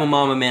 You have a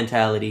mama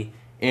mentality.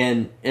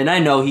 And I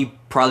know he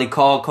probably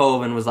called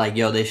Kobe and was like,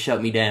 yo, they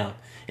shut me down.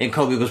 And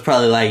Kobe was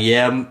probably like,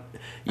 yeah,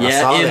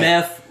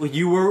 MF,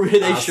 you were,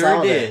 they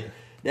sure did.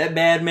 That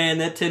bad man,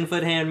 that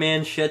 10-foot hand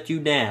man shut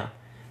you down.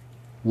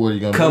 What are you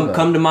going to do?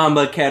 Come to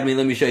Mamba Academy,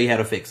 let me show you how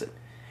to fix it.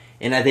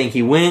 And I think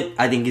he went.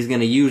 I think he's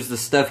going to use the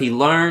stuff he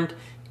learned,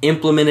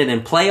 implement it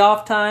in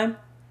playoff time,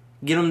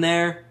 get him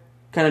there,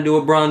 kind of do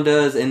what Bron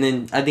does, and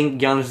then I think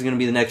Giannis is going to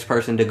be the next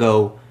person to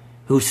go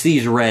who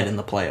sees red in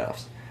the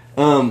playoffs.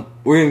 We're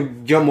going to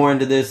jump more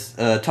into this,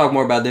 talk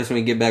more about this when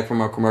we get back from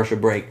our commercial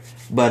break.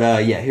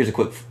 But yeah, here's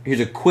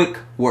a quick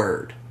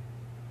word.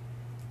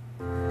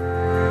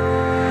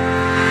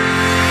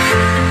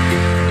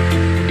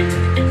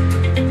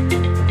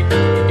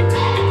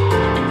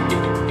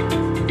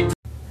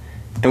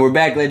 And we're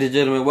back, ladies and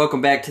gentlemen. Welcome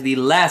back to the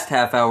last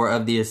half hour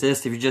of The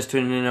Assist. If you're just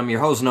tuning in, I'm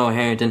your host, Noah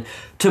Harrington.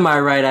 To my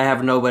right, I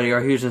have nobody.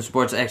 Our Houston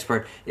sports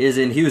expert is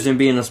in Houston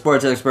being a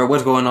sports expert.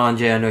 What's going on,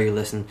 Jay? I know you're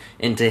listening.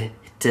 And to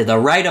the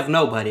right of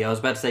nobody, I was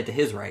about to say to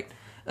his right,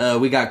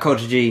 We got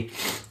Coach G.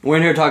 We're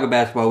in here talking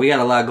basketball. We got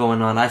a lot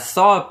going on. I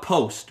saw a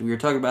post. We were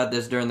talking about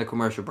this during the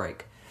commercial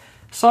break.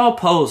 Saw a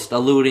post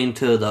alluding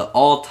to the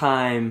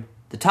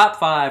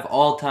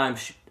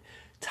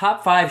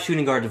top five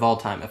shooting guards of all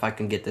time, if I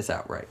can get this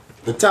out right.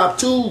 The top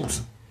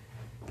twos.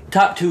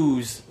 Top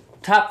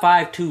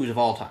five twos of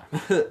all time.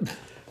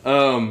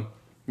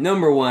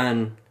 Number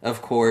one,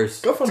 of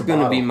course, it's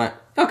going to be my...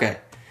 Okay.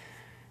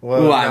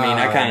 Well, I mean,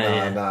 I kind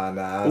of...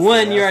 Nah.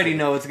 One, you already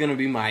know it's going to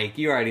be Mike.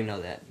 You already know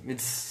that.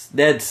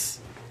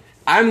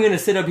 I'm going to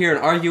sit up here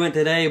and argue it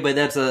today, but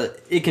it's a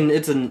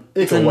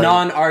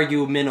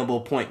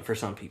non-argumentable point for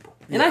some people.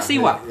 And I see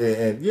why.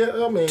 I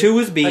mean... 2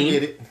 is Bean. I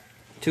get it.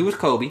 2 is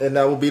Kobe. And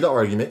that will be the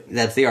argument.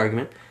 That's the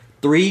argument.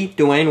 3,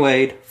 Dwayne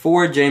Wade.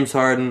 4, James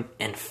Harden.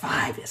 And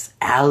 5 is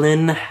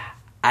Allen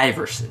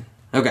Iverson.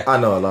 Okay. I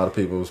know a lot of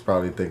people was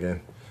probably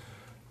thinking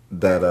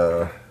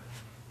that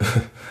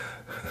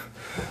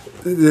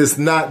it's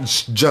not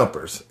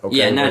jumpers. Okay?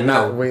 Yeah, I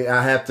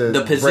have to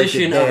the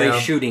position of a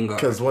shooting guard.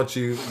 Because once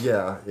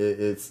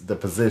it's the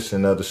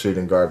position of the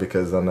shooting guard.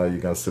 Because I know you're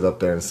gonna sit up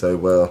there and say,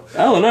 "Well,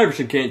 Allen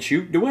Iverson can't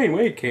shoot. Dwayne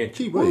Wade can't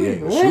shoot. Well, he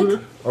ain't a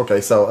shooter."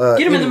 Okay, so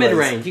get him in the mid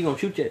range. He gonna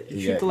shoot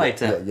the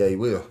lights out. Yeah, he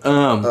will.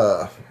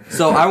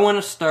 So I want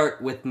to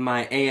start with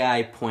my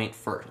AI point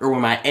first, or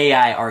with my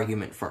AI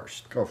argument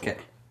first. Go for it.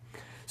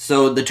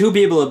 So the 2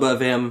 people above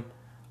him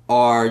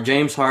are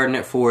James Harden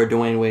at 4,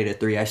 Dwayne Wade at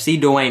 3. I see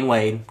Dwayne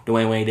Wade.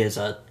 Dwayne Wade is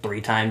a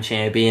 3-time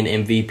champion,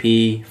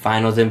 MVP,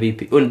 Finals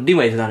MVP. Well, D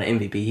Wade is not an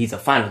MVP. He's a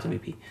Finals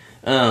MVP.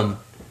 I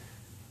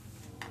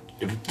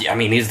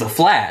mean, he's the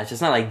Flash.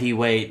 It's not like D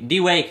Wade. D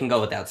Wade can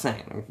go without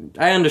saying.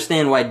 I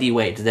understand why D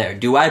Wade's there.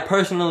 Do I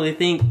personally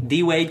think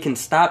D Wade can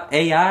stop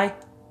AI?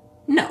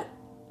 No.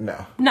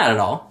 Not at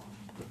all.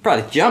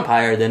 Probably jump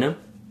higher than him.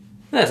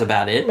 That's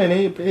about it. I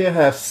mean, he'll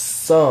have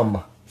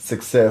some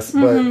success,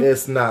 but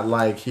it's not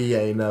like he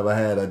ain't never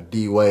had a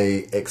D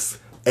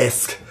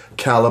Wade-esque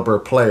caliber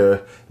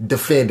player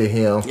defending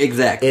him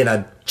exactly in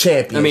a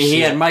championship. I mean,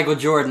 he had Michael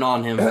Jordan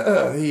on him.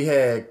 He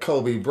had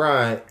Kobe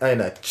Bryant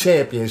in a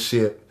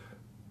championship.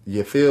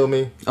 You feel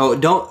me? Oh,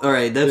 don't. All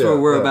right, that's where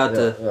we're about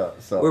to.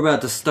 We're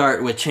about to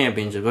start with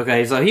championships.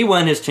 Okay, so he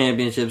won his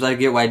championships. I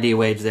get why D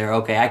Wade's there.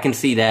 Okay, I can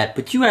see that,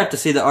 but you have to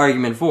see the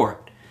argument for it.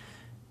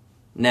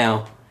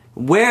 Now,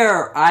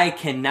 where I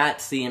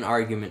cannot see an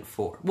argument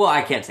for, well,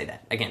 I can't say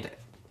that. I can't say it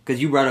because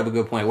you brought up a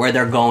good point. Where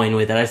they're going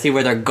with it, I see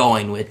where they're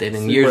going with it,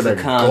 and years to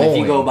come, if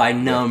you go by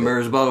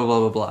numbers, blah blah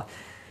blah blah blah.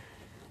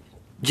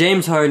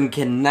 James Harden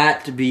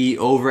cannot be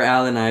over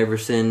Allen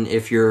Iverson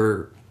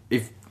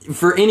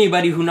for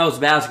anybody who knows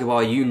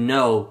basketball, you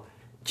know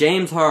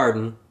James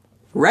Harden,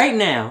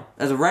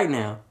 as of right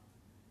now,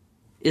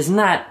 is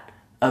not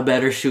a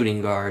better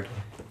shooting guard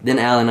than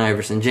Allen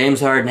Iverson.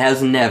 James Harden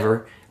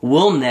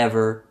will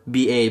never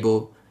be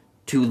able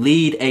to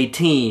lead a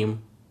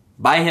team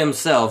by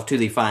himself to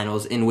the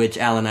finals in which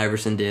Allen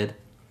Iverson did.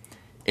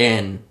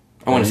 And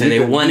I want to say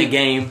they won a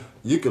game.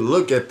 You can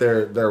look at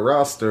their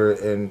roster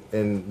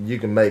and you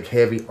can make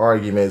heavy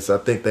arguments. I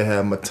think they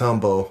have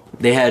Mutombo.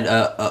 They had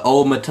an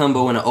old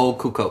Mutombo and an old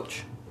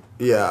Kukoc.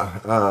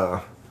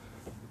 Yeah.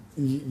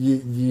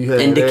 You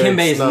had and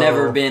Dikembe's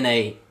never been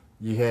a...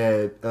 You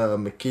had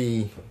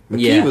McKee.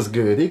 McKee was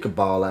good. He could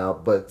ball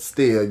out, but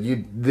still,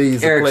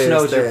 these Eric are players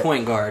Snow's your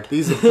point guard.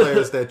 These are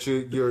players that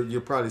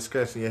you're probably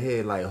scratching your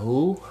head like,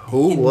 who,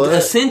 what?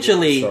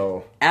 Essentially,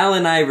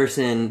 Allen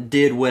Iverson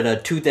did what a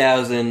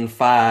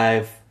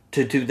 2005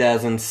 to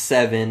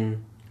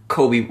 2007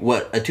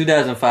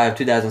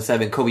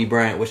 2007 Kobe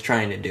Bryant was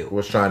trying to do.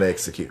 Was trying to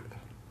execute.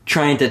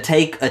 Trying to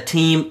take a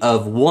team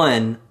of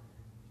 1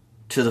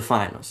 to the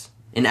finals.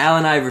 And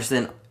Allen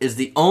Iverson is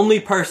the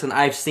only person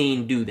I've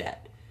seen do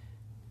that.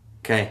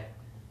 Okay?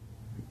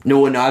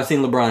 No, I've seen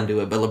LeBron do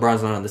it, but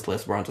LeBron's not on this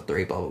list. LeBron's a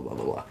 3, blah, blah, blah,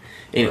 blah, blah.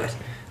 Anyways.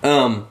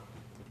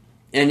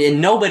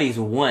 And nobody's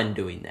won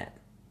doing that.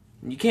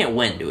 You can't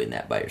win doing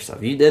that by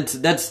yourself.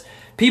 That's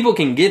people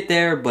can get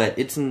there, but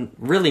it's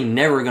really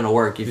never going to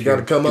work if you're doing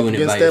it by yourself. You got to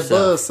come up against that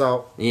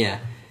buzzsaw. Yeah.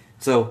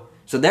 So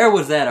there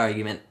was that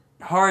argument.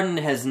 Harden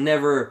has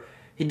never...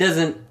 He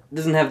doesn't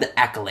have the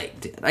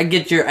accolade. I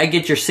get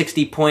your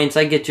 60 points.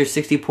 I get your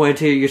 60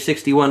 points here. Your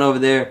 61 over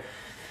there.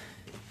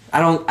 I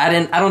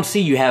don't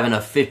see you having a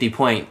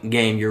 50-point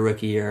game your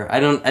rookie year. I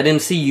didn't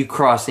see you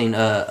crossing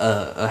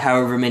a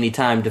however many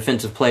time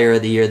defensive player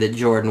of the year that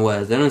Jordan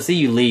was. I don't see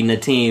you leading a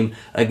team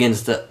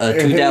against a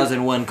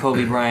 2001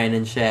 Kobe Bryant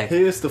and Shaq.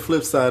 Here's the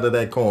flip side of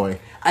that coin.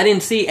 I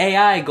didn't see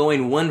AI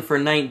going 1 for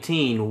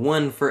 19,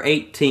 1 for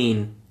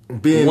 18.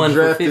 Being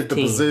drafted, the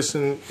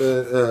position,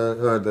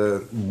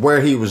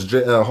 where he was,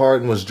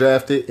 Harden was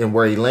drafted, and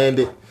where he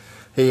landed,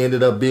 he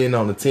ended up being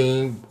on the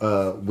team.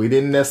 We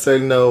didn't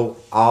necessarily know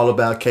all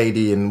about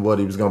KD and what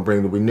he was going to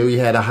bring. We knew he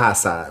had a high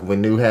side. We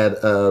knew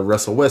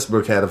Russell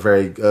Westbrook had a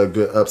very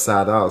good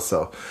upside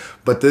also.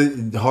 But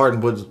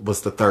Harden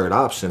was the third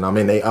option. I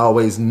mean, they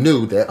always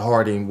knew that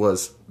Harden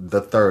was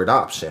the third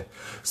option.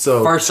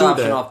 So first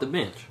option off the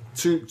bench.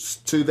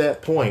 To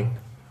that point,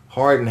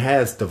 Harden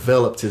has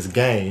developed his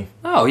game.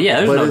 Oh,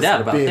 yeah, there's no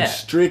doubt about that. But it's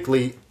been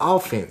strictly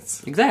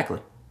offense. Exactly.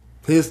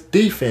 His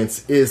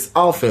defense is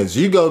offense.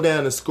 You go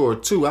down and score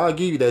 2, I'll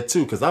give you that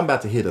 2 because I'm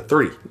about to hit a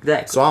 3.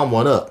 Exactly. So I'm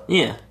 1 up.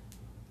 Yeah.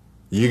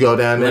 You go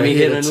down there and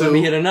hit a 2. Let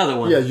me hit another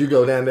one. Yeah, you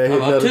go down there and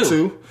hit another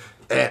 2.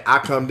 And I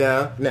come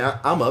down. Now,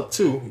 I'm up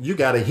 2. You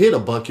got to hit a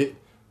bucket.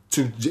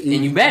 And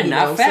you better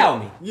not foul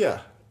me.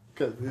 Yeah.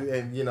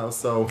 And,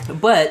 so.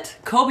 But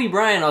Kobe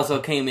Bryant also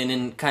came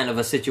in kind of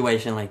a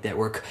situation like that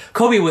where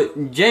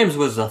James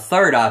was the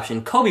third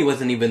option. Kobe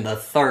wasn't even the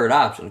third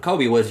option.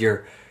 Kobe was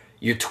your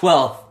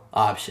 12th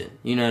option.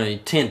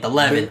 10th,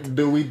 11th.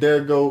 Do we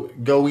dare go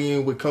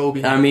in with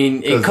Kobe? I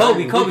mean,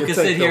 Kobe could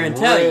sit here and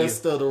tell you. The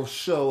rest of the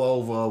show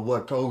over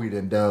what Kobe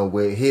done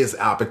with his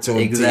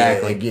opportunity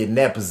exactly. and get in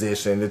that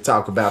position to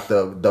talk about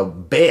the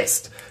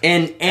best.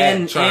 And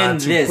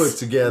put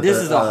together this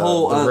is a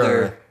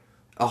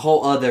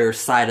whole other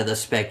side of the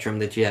spectrum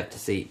that you have to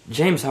see.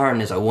 James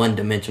Harden is a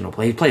one-dimensional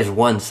player. He plays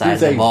one side of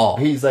the ball.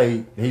 He's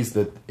a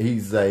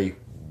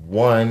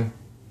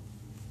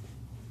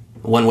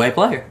one-way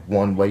player.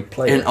 One-way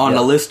player. And on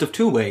a list of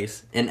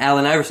two-ways. And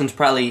Allen Iverson's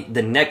probably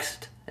the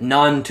next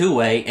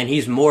non-two-way, and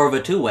he's more of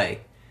a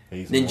two-way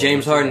than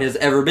James Harden has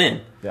ever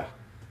been. Yeah.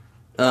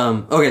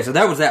 Okay, so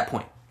that was that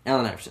point.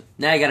 Allen Iverson.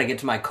 Now I got to get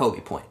to my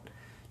Kobe point.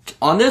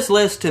 On this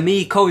list, to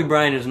me, Kobe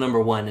Bryant is number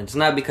 1, and it's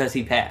not because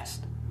he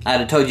passed.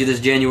 I'd have told you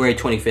this January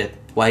 25th,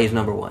 why he's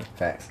number 1.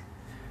 Facts.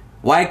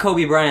 Why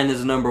Kobe Bryant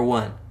is number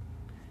 1.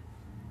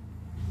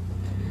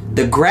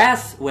 The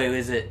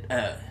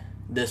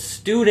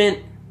student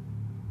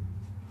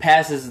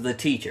passes the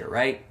teacher,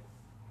 right?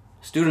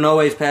 Student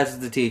always passes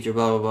the teacher,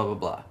 blah, blah, blah, blah,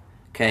 blah.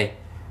 Okay?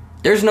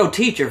 There's no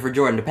teacher for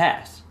Jordan to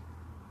pass.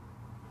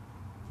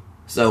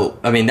 So,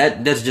 I mean,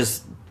 that's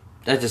just,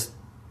 I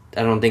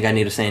don't think I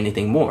need to say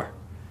anything more.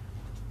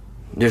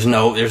 There's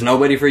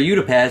nobody for you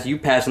to pass. You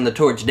passing the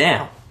torch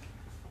down.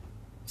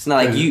 It's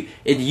not like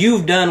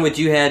you've done what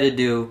you had to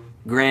do.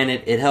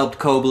 Granted, it helped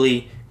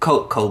Kobe.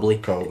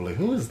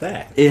 Who is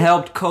that? It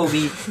helped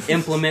Kobe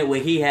implement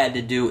what he had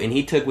to do, and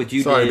he took what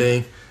you Sorry,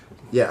 did. Dean.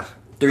 Yeah.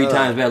 3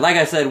 times better. Like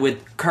I said,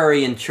 with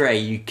Curry and Trey,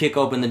 you kick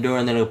open the door,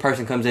 and then a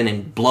person comes in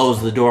and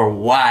blows the door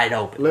wide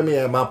open. Let me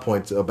add my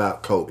point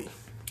about Kobe.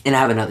 And I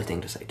have another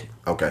thing to say, too.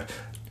 Okay.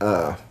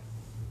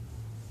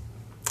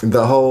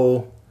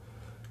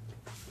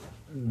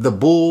 The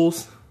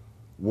Bulls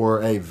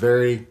were a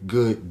very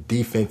good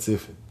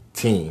defensive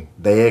team.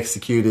 They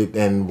executed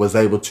and was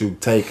able to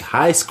take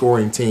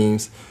high-scoring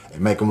teams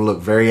and make them look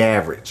very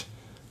average.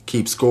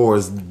 Keep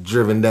scores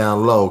driven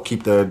down low.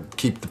 Keep the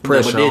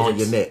pressure on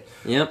your net.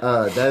 Yep.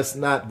 That's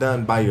not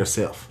done by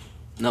yourself.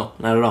 No,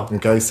 not at all.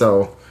 Okay,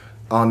 so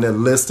on the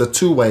list of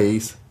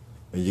two-ways,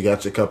 you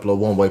got your couple of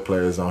one-way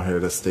players on here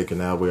that's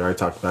sticking out. We already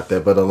talked about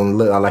that. But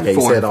like I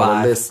said,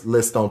 on the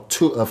list on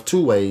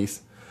two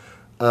ways,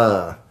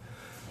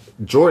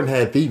 Jordan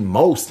had the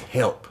most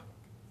help.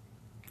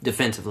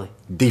 Defensively.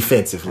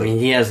 I mean,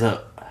 he has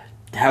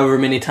however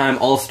many time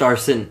All-Star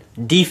sitting.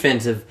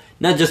 Defensive,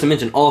 not just to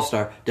mention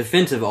All-Star,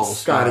 defensive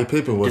All-Star. Scottie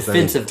Pippen was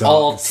defensive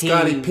all-team.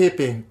 Scottie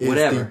Pippen is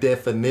the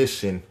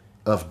definition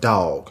of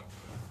dog.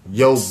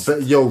 Yo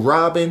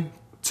Robin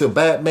to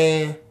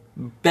Batman.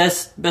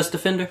 Best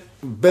defender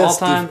all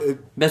time.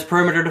 Best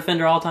perimeter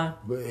defender all time.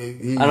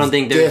 I don't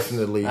think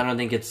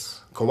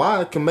it's.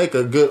 Kawhi can make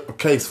a good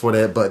case for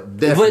that, but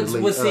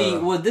definitely.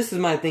 This is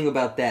my thing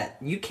about that.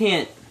 You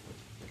can't.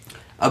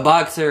 A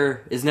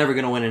boxer is never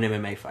going to win an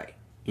MMA fight.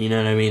 You know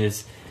what I mean?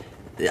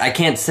 I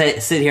can't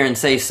sit here and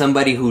say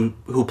somebody who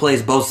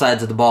plays both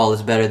sides of the ball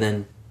is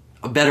better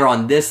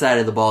on this side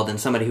of the ball than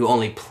somebody who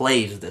only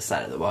plays this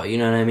side of the ball. You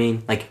know what I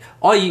mean?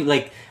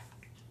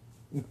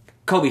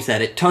 Kobe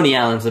said it. Tony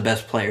Allen's the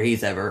best player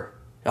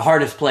the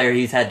hardest player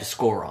he's had to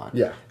score on.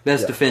 Yeah.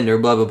 Best defender,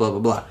 blah, blah, blah, blah,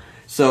 blah.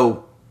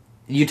 So,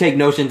 you take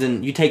notions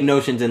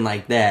in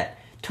like that.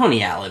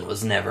 Tony Allen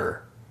was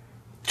never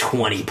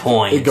 20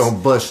 points. He gonna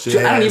bust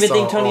your ass. I don't even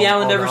think Tony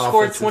Allen ever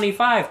scored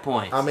 25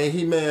 points. I mean,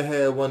 he may have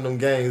had one of them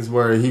games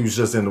where he was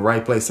just in the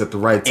right place at the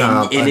right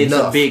time. And it's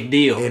a big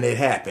deal. And it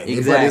happened.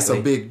 Exactly. But it's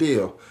a big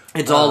deal.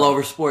 It's all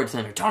over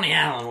SportsCenter. Tony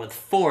Allen with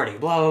 40,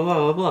 blah, blah,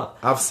 blah, blah.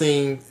 I've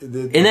seen...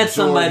 And that's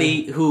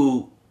somebody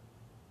who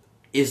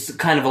is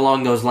kind of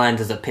along those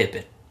lines as a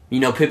Pippen.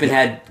 Pippen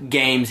had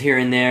games here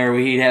and there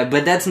where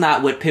but that's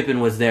not what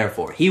Pippen was there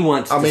for. He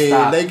wants to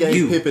stop they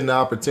gave Pippen the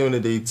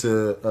opportunity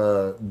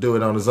to do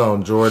it on his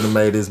own. Jordan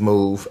made his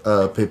move.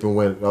 Pippen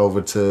went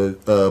over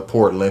to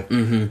Portland.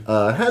 Mm-hmm.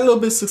 Had a little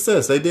bit of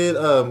success. They did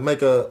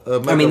make a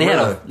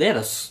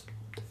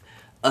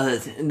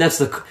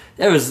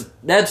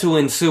that's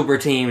when super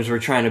teams were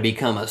trying to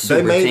become a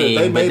super team.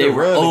 They made a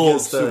run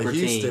against Houston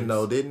teams.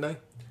 though, didn't they?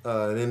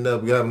 They ended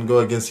up having to go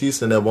against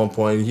Houston at one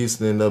point.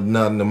 Houston ended up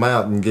knocking them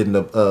out and getting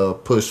a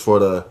push for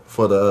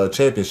the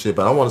championship.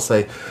 But I want to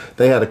say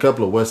they had a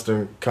couple of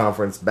Western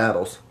Conference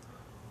battles,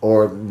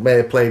 or may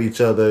have played each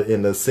other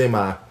in the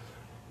semi.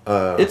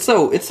 It's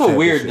so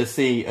weird to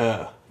see.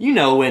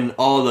 When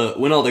all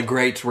the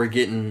greats were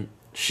getting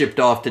shipped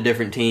off to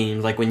different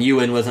teams, like when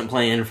Ewan wasn't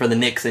playing for the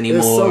Knicks anymore.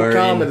 It's so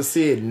common to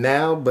see it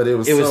now, but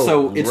it's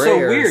so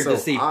weird to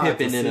see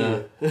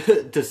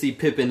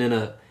Pippen in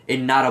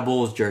and not a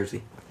Bulls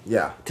jersey.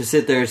 Yeah. To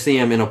sit there and see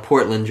him in a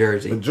Portland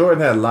jersey. But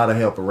Jordan had a lot of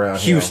help around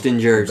Houston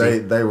jersey.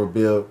 They were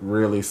built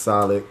really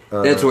solid.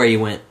 That's where he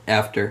went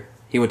after.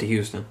 He went to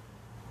Houston.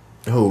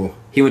 Who?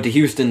 He went to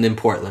Houston, then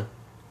Portland.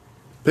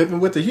 Pippen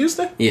went to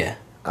Houston? Yeah.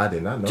 I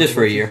did not know. Just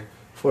for a year.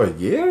 For a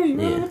year? He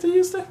went to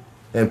Houston?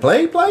 And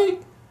played?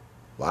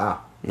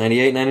 Wow.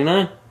 98,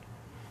 99?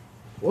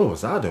 What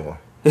was I doing?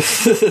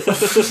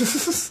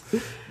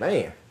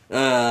 Man.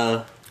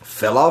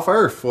 Fell off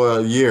Earth for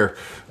a year.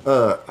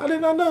 I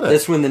did not know that.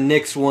 That's when the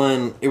Knicks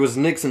won. It was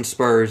Knicks and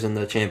Spurs in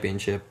the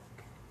championship.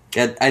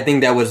 I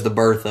think that was the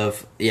birth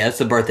of... Yeah, it's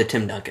the birth of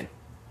Tim Duncan.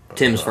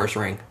 Tim's first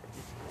ring.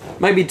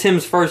 Might be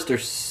Tim's first or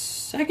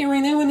second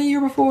ring they won the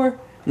year before.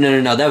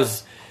 No.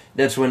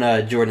 That's when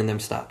Jordan and them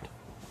stopped.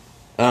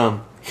 Yeah,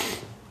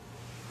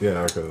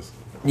 because...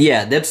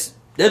 Yeah, that's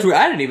where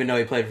I didn't even know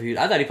he played for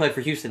Houston. I thought he played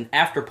for Houston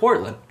after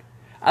Portland.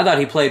 I thought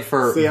he played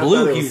for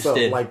Blue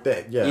Houston. Like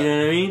that, yeah. You know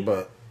what I mean?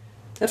 But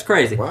that's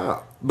crazy.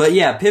 Wow. But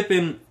yeah,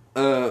 Pippen.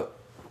 To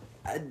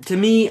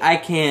me, I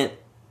can't.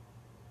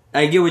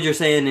 I get what you're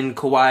saying, and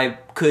Kawhi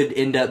could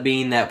end up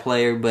being that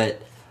player,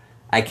 but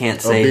I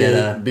can't say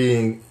that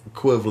being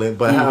equivalent.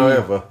 But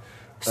however,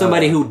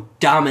 somebody who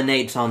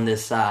dominates on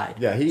this side,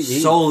 he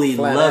solely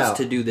loves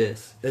to do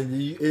this. And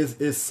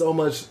it's so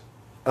much.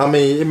 I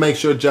mean, it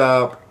makes your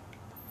job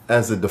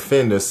as a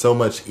defender so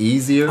much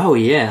easier. Oh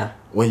yeah.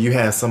 When you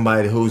have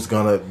somebody who's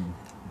gonna,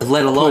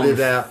 let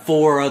alone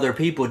 4 other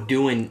people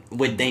doing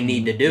what they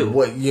need to do.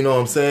 What you know what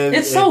I'm saying?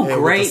 It's so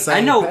great.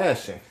 I know.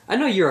 Passion. I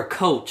know you're a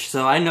coach,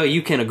 so I know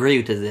you can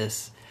agree to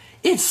this.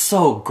 It's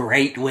so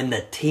great when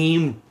the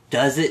team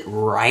does it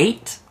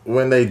right.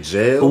 When they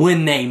gel.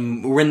 When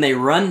they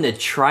run the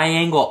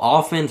triangle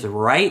offense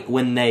right.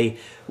 When they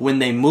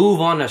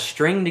move on a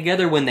string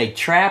together. When they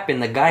trap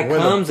and the guy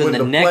comes and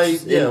the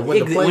next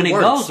when it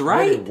goes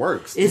right. When it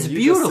works. It's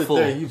beautiful. Just sit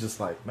there and you just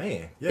like,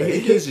 man,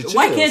 it gives you chills.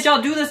 Why can't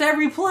y'all do this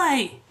every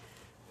play?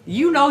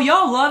 You know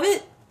y'all love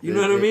it. You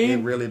know what I mean?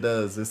 It really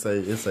does. It's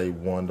a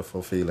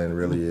wonderful feeling. It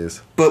really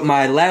is. But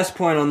my last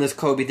point on this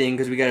Kobe thing,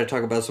 because we got to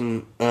talk about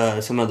some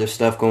other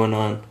stuff going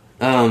on.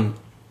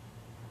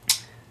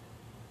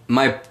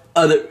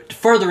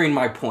 Furthering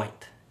my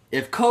point,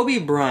 if Kobe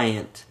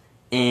Bryant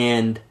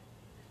and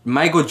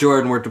Michael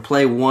Jordan were to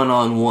play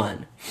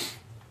 1-on-1,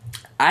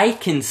 I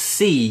can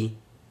see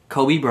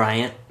Kobe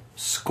Bryant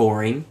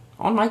scoring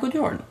on Michael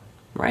Jordan,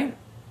 right?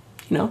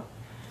 You know,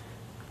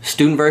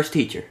 student versus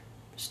teacher.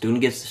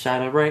 Student gets the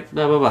shot up right,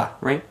 blah, blah, blah,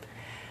 right?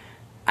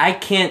 I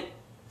can't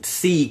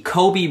see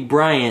Kobe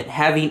Bryant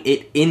having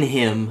it in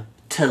him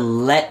to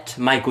let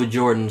Michael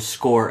Jordan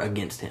score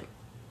against him.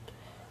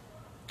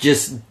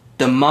 Just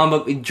the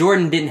Mamba...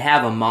 Jordan didn't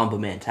have a Mamba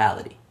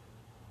mentality.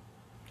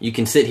 You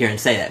can sit here and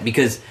say that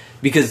because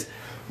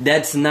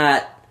that's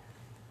not...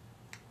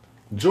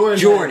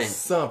 Jordan had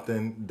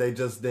something, they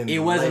just didn't. It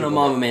wasn't a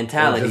Mamba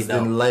mentality, just though.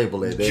 Didn't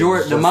label it.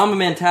 The Mamba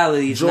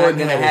mentality is not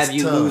going to have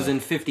you losing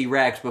 50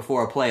 racks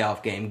before a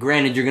playoff game.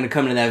 Granted, you're going to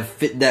come into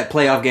that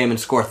playoff game and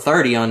score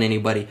 30 on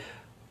anybody,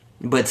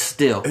 but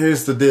still.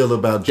 Here's the deal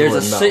about Jordan.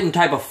 There's a certain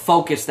type of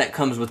focus that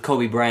comes with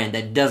Kobe Bryant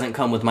that doesn't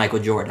come with Michael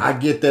Jordan. I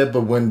get that,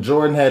 but when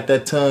Jordan had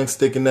that tongue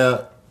sticking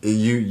out,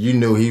 you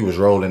knew he was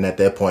rolling at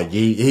that point.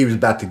 He was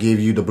about to give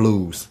you the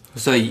blues.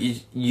 So are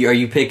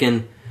you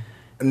picking...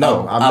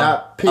 No, I'm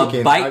not picking.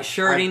 A bike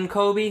shirting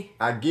Kobe?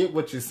 I get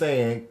what you're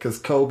saying, because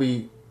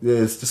Kobe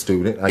is the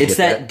student. It's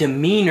that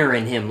demeanor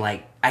in him.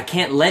 Like, I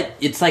can't let...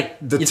 It's like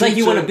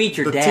you want to beat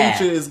your dad.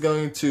 The teacher is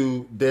going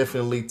to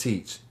definitely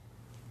teach.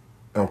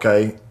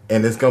 Okay?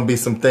 And it's going to be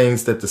some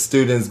things that the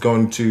student's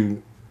going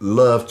to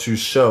love to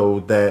show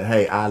that,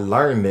 hey, I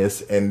learned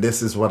this, and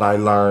this is what I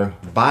learned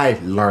by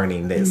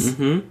learning this.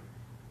 Mm-hmm.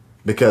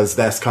 Because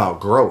that's called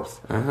growth.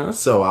 Uh-huh.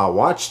 So I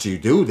watched you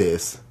do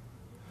this.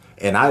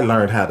 And I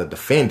learned how to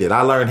defend it.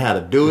 I learned how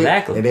to do it.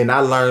 Exactly. And then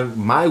I learned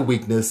my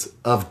weakness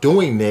of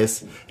doing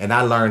this. And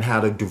I learned how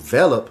to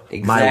develop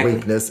my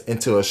weakness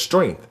into a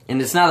strength.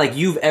 And it's not like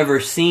you've ever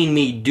seen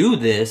me do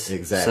this.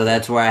 Exactly. So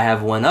that's where I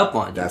have one up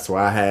on you. That's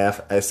why I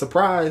have a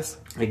surprise.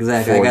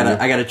 Exactly.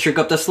 I got a trick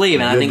up the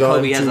sleeve. And I think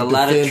Kobe has a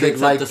lot of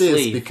tricks up the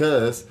sleeve.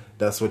 Because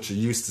that's what you're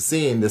used to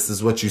seeing. This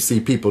is what you see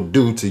people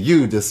do to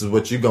you. This is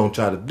what you're going to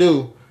try to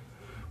do.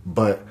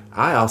 But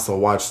I also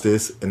watched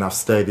this and I've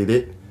studied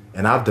it.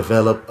 And I've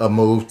developed a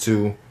move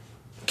to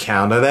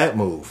counter that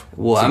move.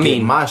 Well, to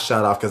get my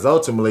shot off. Because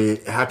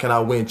ultimately, how can I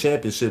win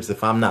championships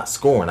if I'm not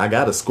scoring? I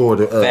got to score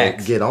to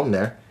get on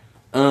there.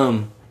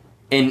 And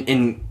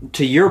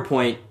to your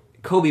point,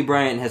 Kobe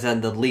Bryant has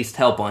had the least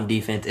help on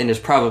defense and is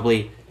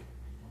probably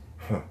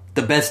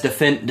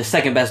the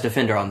second best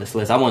defender on this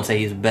list. I won't say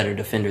he's a better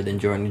defender than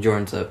Jordan.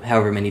 Jordan's a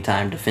however many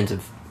time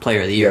defensive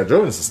player of the year. Yeah,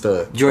 Jordan's a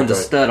stud. Jordan's a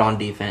stud on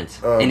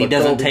defense. And he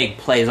doesn't take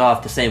plays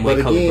off the same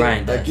way Kobe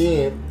Bryant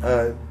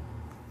does.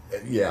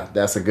 Yeah,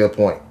 that's a good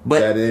point.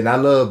 And I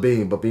love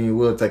Bean, but Bean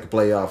will take a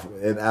play off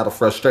out of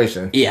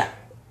frustration. Yeah.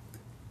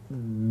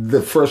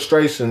 The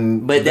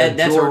frustration, but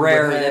that's a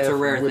rare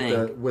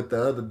thing with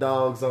the other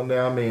dogs on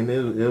there. I mean,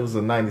 it was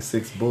a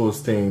 '96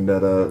 Bulls team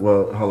that.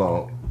 Well, hold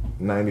on,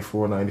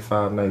 94,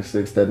 95,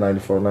 96, that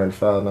 94,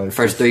 95, 96.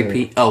 First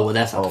three-peat. Oh, well,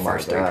 that's not the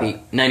first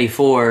three-peat.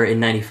 94 and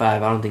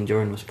 95, I don't think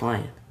Jordan was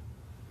playing.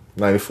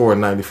 94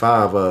 and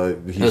 95, the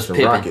Houston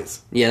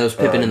Rockets. Yeah, it was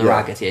Pippen and the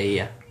Rockets.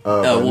 Yeah.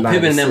 Well,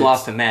 Pippen and them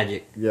lost to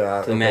Magic.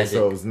 Yeah, to Magic.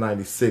 So it was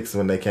 96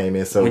 when they came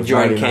in. So when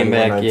Jordan came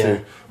back,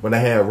 92, when they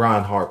had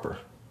Ron Harper.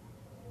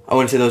 I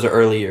wouldn't say those are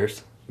early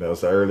years. That was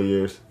the early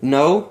years?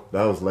 No.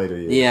 That was later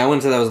years. Yeah, I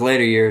wouldn't say that was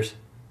later years.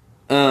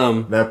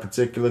 That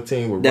particular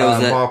team with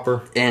Ron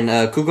Harper. And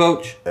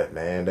Kukoc.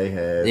 Man, they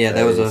had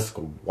that was a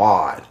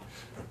squad.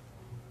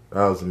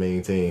 That was a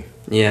mean team.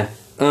 Yeah.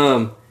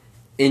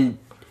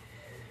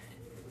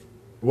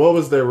 What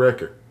was their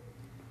record?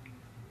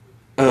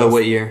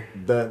 What year?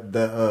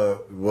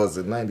 That was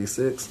it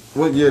 96?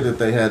 What year did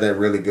they have that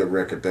really good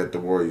record that the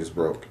Warriors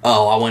broke?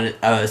 Oh, I wanted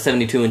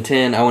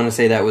 72-10. I want to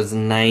say that was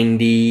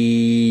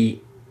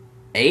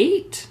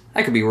 98.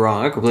 I could be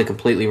wrong. I could be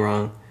completely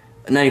wrong.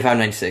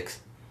 95-96.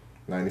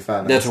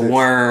 95. That's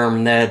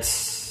Worm.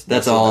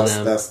 That's all of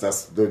them.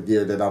 That's the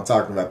year that I'm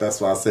talking about.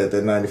 That's why I said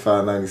that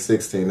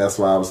 95-96 team. That's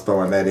why I was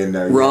throwing that in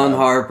there. Ron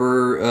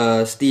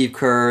Harper, Steve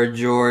Kerr,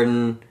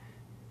 Jordan,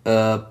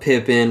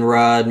 Pippen,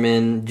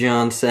 Rodman,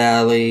 John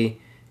Sally,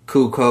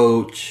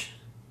 Kukoc.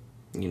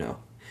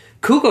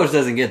 Kukoc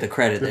doesn't get the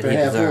credit that he deserves.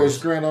 Did they have Horace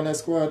Grant on that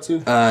squad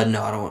too?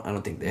 No, I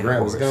don't think they had Grant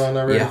Horace. Was gone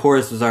already? Yeah,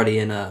 Horace was already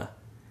in.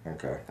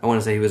 Okay. I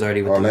want to say he was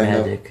already with the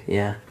Magic.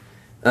 Yeah.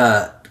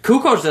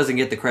 Kukoc doesn't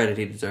get the credit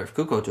he deserves.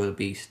 Kukoc was a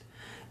beast.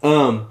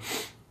 I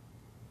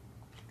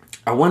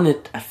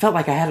felt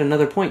like I had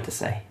another point to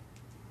say.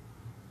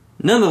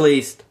 None the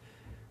least,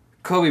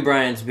 Kobe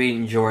Bryant's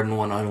beating Jordan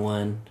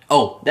 1-on-1.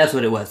 Oh, that's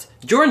what it was.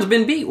 Jordan's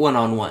been beat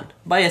 1-on-1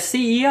 by a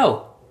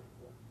CEO.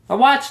 I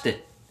watched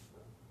it.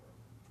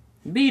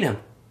 Beat him.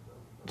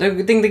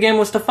 I think the game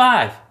was to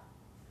 5.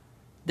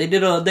 They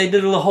did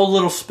a whole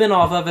little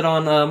spin-off of it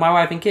on My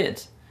Wife and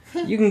Kids.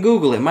 You can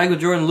Google it. Michael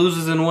Jordan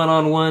loses in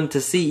 1-on-1 to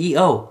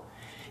CEO.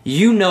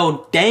 You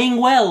know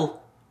dang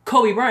well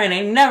Kobe Bryant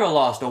ain't never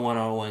lost a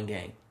 1-on-1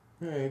 game.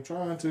 He ain't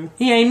trying to.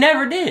 He ain't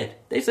never did.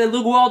 They said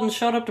Luke Walton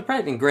showed up to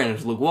practice. And granted,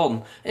 it's Luke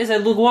Walton. They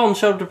said Luke Walton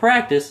showed up to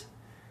practice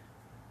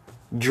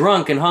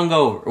drunk and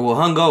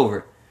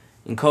hungover.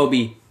 And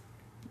Kobe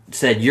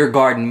said, "You're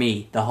guarding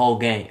me the whole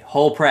game.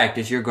 Whole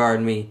practice, you're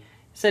guarding me."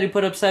 He said he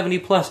put up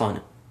 70+ on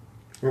it.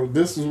 Well,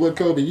 this is what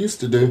Kobe used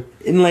to do.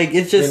 And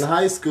it's just in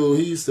high school,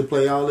 he used to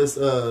play all his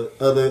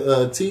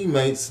other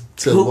teammates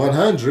to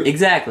 100.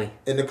 Exactly.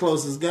 And the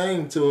closest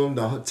game to him,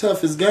 the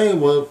toughest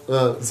game was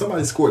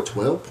somebody scored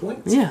 12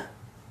 points. Yeah.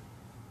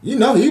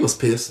 He was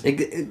pissed.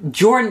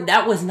 Jordan,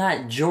 that was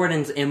not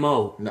Jordan's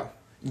MO. No.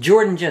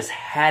 Jordan just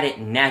had it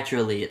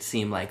naturally, it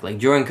seemed like. Like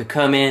Jordan could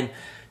come in,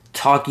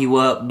 talk you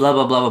up, blah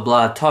blah blah blah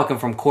blah, talking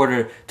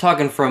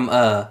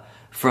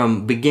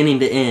from beginning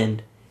to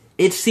end.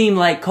 It seemed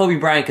like Kobe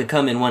Bryant could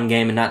come in one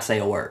game and not say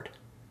a word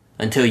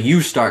until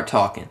you start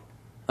talking.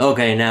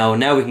 Okay,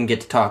 now we can get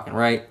to talking,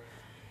 right?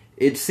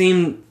 It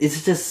seemed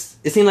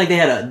like they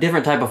had a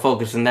different type of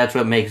focus, and that's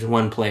what makes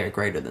one player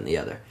greater than the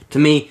other. To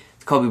me,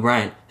 it's Kobe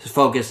Bryant. His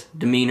focus,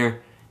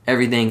 demeanor,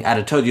 everything. I'd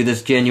have told you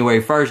this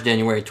January 1st,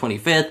 January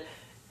 25th,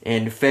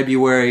 and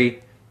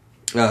February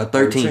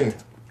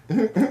 13th.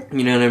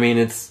 You know what I mean?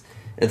 It's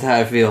how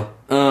I feel.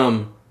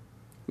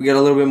 We got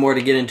a little bit more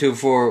to get into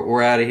before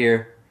we're out of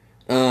here.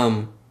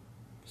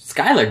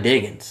 Skylar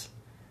Diggins.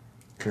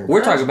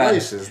 We're talking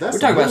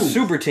about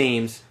super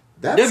teams.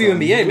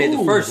 WNBA made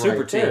the first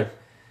super team.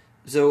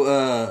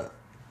 So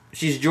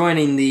she's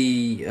joining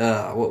the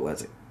what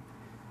was it?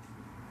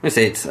 Let's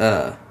say it's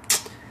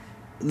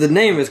the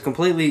name is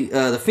completely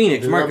the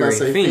Phoenix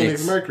Mercury.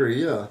 Phoenix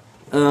Mercury, yeah.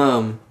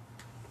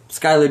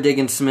 Skylar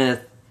Diggins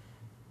Smith,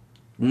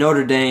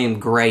 Notre Dame,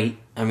 great.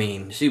 I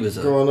mean, she was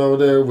going over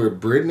there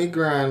with Brittany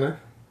Griner.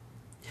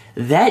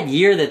 That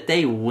year that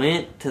they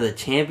went to the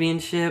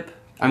championship,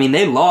 I mean,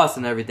 they lost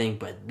and everything,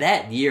 but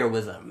that year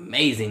was an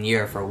amazing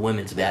year for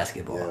women's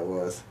basketball. Yeah, it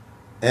was.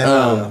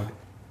 And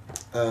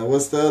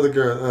what's the other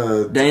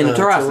girl? Diana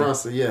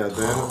Taurasi. Yeah,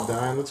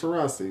 Diana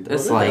Taurasi.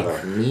 That's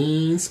a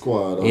mean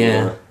squad.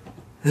 Yeah.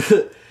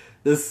 It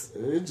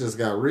just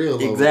got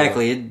real.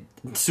 Exactly.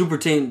 Super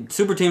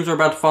teams are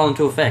about to fall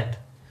into effect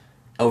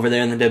over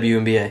there in the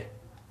WNBA.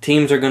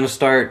 Teams are going to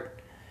start.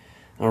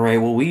 All right.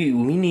 Well, we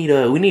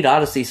need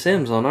Odyssey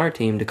Sims on our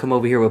team to come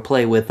over here and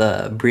play with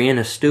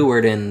Brianna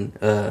Stewart and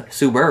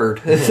Sue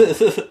Bird.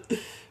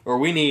 Or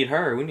we need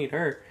her.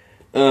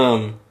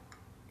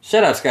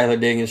 Shout out Skylar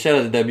Diggins. Shout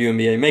out to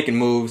WNBA making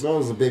moves. That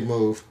was a big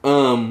move.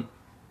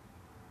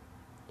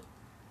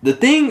 The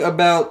thing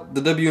about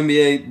the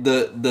WNBA,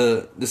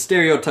 the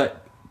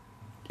stereotype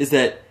is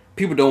that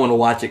people don't want to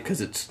watch it because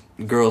it's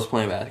girls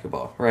playing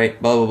basketball,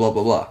 right? Blah blah blah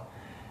blah blah.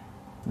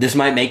 This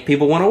might make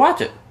people want to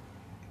watch it.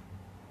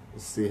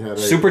 See how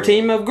they super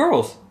team of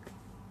girls.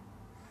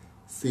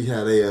 See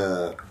how they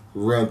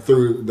run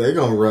through. They're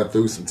gonna run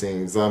through some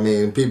teams. I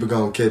mean, people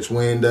gonna catch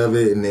wind of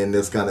it, and then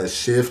it's gonna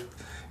shift,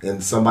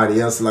 and somebody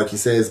else, like you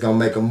said, is gonna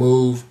make a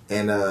move,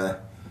 and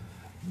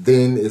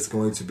then it's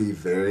going to be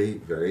very,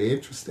 very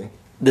interesting.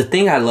 The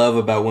thing I love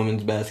about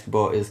women's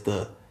basketball is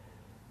the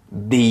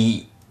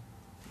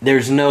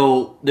there's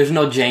no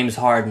James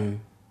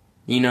Harden.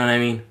 You know what I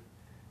mean?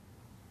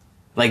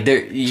 Like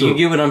you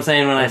get what I'm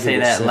saying when I say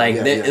that. Like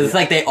it's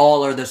like they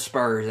all are the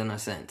Spurs in a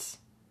sense.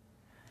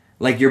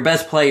 Like your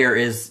best player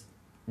is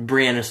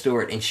Brianna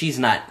Stewart, and she's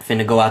not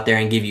finna go out there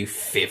and give you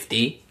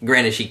 50.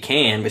 Granted, she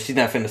can, but she's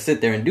not finna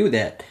sit there and do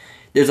that.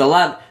 There's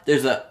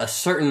a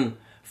certain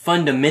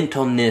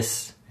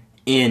fundamentalness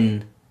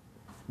in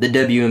the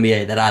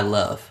WNBA that I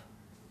love.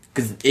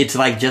 Because it's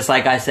like, just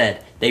like I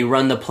said, they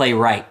run the play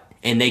right,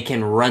 and they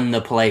can run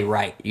the play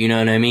right. You know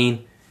what I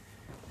mean?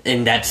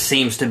 And that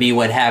seems to be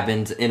what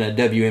happens in a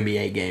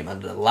WNBA game. A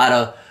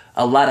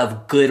lot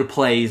of good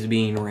plays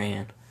being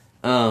ran.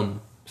 So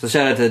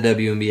shout out to the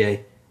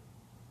WNBA.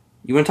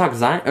 You want to talk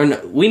Zion? Or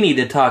no, we need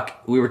to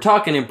talk. We were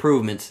talking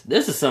improvements.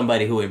 This is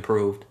somebody who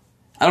improved.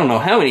 I don't know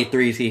how many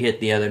threes he hit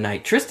the other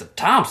night. Tristan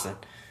Thompson.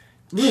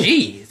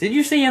 Jeez, did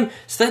you see him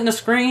setting the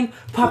screen,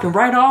 popping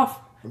right off,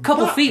 a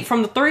couple feet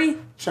from the three?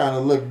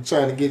 Trying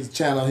to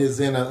channel his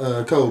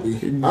inner Kobe.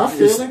 I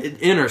feel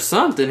it. Inner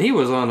something. He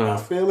was on a. I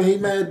feel it. He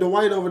made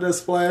Dwight over there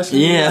splashing.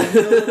 Yeah,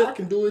 I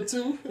can do it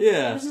too.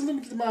 Yeah. Just let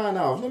me get mine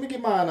off.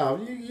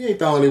 You ain't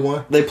the only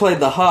one. They played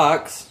the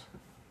Hawks.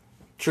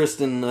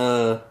 Tristan.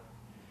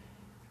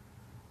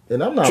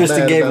 And I'm not.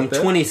 Tristan mad gave about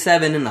him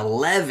 27 and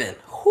 11.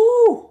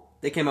 Whoo!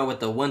 They came out with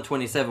the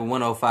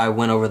 127-105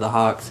 win over the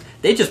Hawks.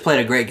 They just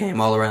played a great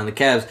game all around. The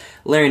Cavs.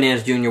 Larry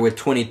Nance Jr. with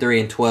 23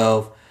 and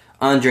 12.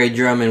 Andre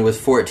Drummond was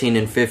 14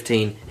 and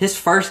 15. His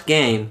first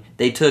game,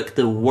 they took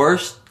the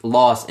worst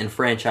loss in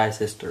franchise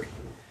history.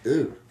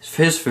 Ew.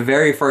 His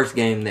very first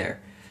game there.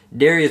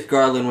 Darius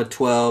Garland with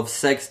 12.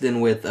 Sexton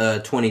with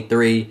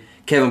 23.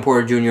 Kevin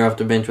Porter Jr. off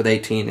the bench with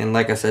 18. And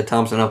like I said,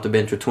 Thompson off the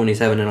bench with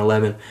 27 and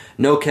 11.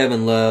 No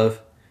Kevin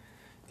Love.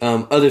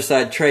 Other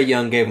side, Trae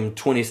Young gave him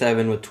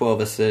 27 with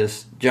 12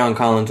 assists. John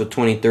Collins with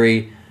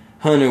 23.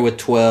 Hunter with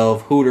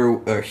 12.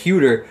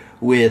 Huter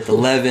with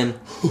 11.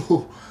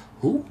 Who?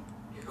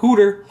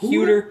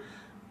 Huter.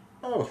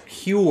 Oh.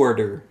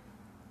 Huerter.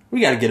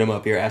 We got to get him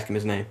up here, ask him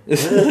his name.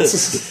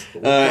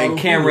 And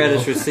Cam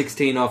Reddish was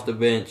 16 off the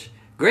bench.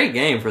 Great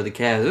game for the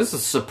Cavs. This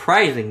is a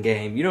surprising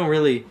game. You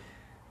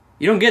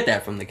don't get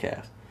that from the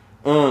Cavs.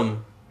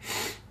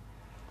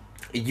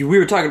 We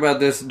were talking about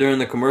this during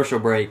the commercial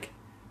break.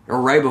 Or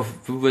right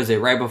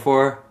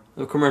before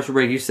the commercial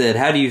break? You said,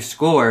 how do you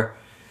score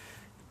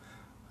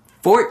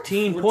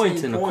 14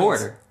 points in a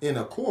quarter? In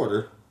a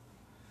quarter.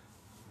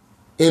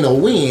 In a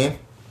win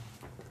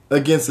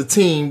against a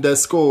team that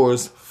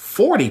scores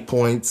 40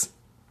 points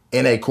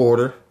in a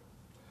quarter,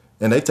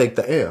 and they take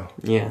the L.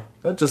 Yeah.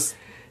 This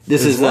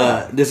is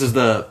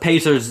the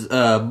Pacers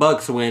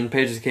Bucks win.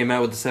 Pacers came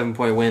out with a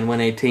 7-point win,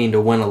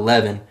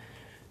 118-111.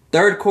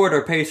 Third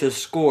quarter, Pacers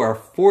score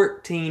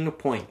 14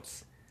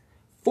 points.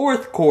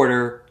 Fourth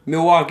quarter,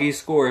 Milwaukee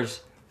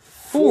scores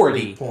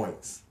 40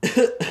 points.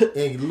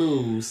 And you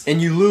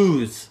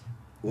lose.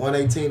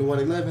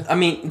 118-111. I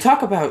mean,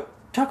 talk about.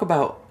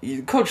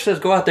 Coach says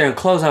go out there and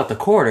close out the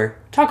quarter.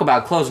 Talk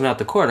about closing out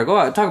the quarter.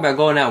 Talk about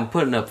going out and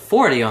putting up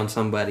 40 on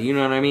somebody. You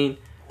know what I mean?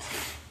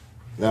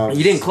 No,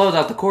 you didn't close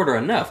out the quarter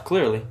enough.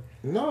 Clearly.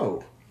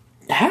 No.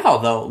 How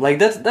though? Like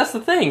that's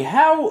the thing.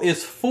 How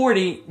is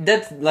 40?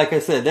 That's like I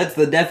said. That's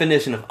the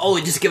definition of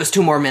just give us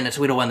 2 more minutes.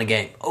 We'd have won the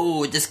game.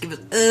 Just give us.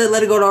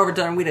 Let it go to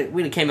overtime. We'd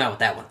have came out with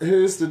that one.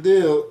 Here's the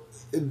deal.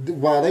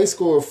 While they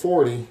scored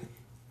 40.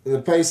 The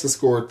Pacers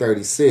scored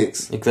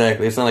 36.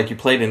 Exactly. It's not like you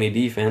played any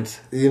defense.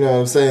 You know what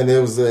I'm saying?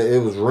 It was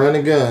run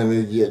and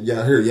gun.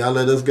 Y'all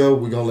let us go.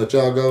 We're going to let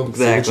y'all go.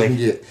 Exactly. See what you can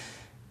get.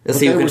 Let's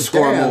see who can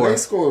score more. They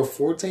scored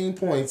 14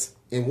 points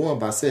and won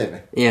by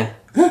 7. Yeah.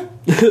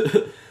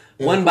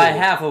 Won by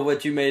half of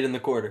what you made in the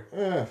quarter.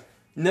 Yeah.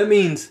 And that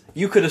means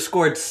you could have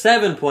scored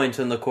 7 points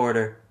in the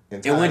quarter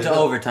and went to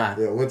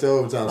overtime. Yeah, went to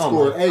overtime.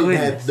 Scored 8 and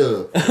had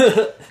dub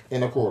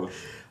in a quarter.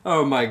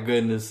 Oh, my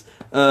goodness.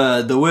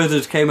 The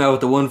Wizards came out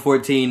with a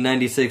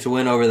 114-96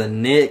 win over the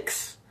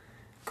Knicks.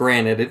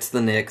 Granted, it's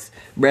the Knicks.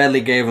 Bradley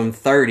gave them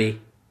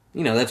 30.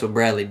 You know, that's what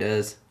Bradley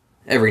does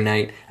every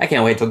night. I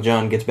can't wait till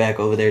John gets back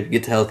over there,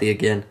 gets healthy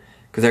again.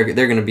 Because they're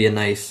going to be a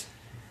nice...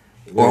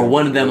 Or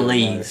one of them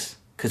leaves.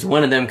 Because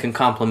one of them can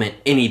complement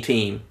any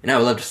team. And I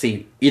would love to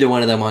see either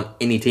one of them on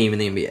any team in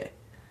the NBA.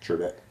 True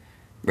that.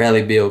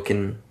 Bradley Beal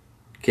can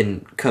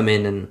come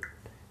in and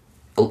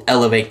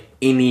elevate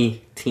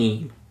any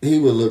team. He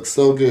would look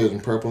so good in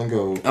purple and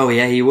gold. Oh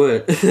yeah, he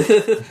would. We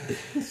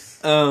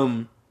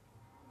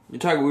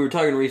were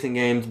talking recent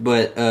games,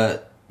 but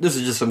this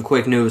is just some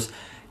quick news.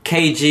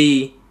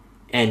 KG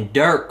and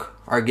Dirk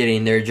are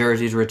getting their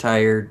jerseys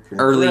retired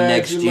early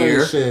next year.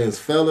 Congratulations,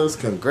 fellas.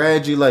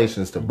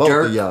 Congratulations to both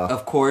Dirk, of y'all.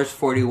 Of course,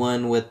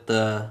 41 with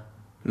the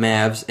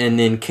Mavs, and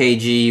then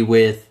KG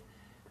with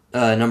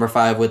number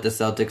 5 with the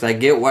Celtics. I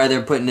get why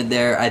they're putting it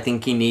there. I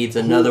think he needs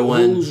another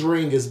one. Whose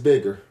ring is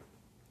bigger?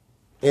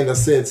 In the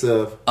sense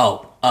of...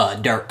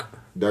 Dirk.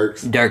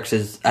 Dirk's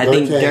is. I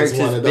think Dirk's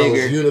one is of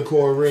bigger. Those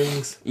unicorn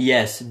rings.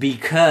 Yes,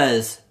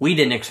 because we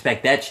didn't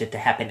expect that shit to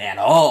happen at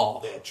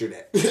all. Yeah, true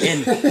that.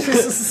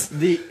 That's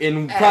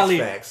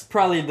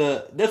probably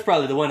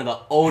the one of the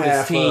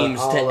oldest teams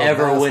to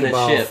ever win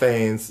a ship.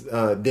 Fans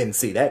didn't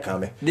see that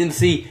coming. Didn't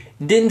see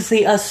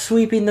us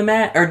sweeping the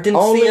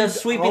see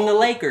us sweeping the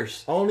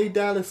Lakers. Only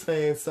Dallas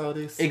fans saw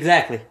this.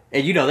 Exactly,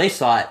 and they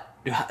saw it.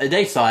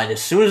 They saw it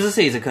as soon as the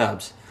season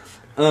comes.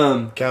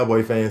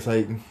 Cowboy fans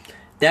hating.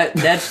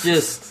 That's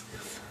just.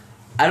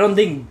 I don't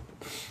think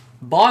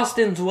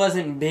Boston's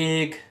wasn't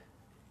big.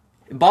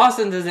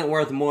 Boston's isn't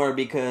worth more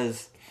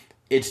because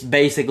it's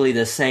basically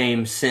the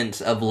same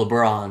sense of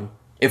LeBron.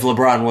 If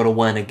LeBron would have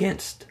won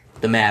against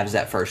the Mavs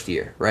that first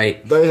year,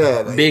 right? They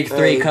had Big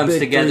Three comes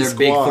together.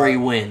 Big Three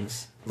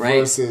wins,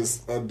 right?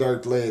 Versus a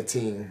Dirk-led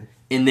team,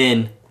 and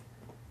then.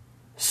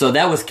 So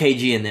that was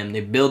KG and them. They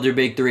build their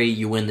Big Three.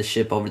 You win the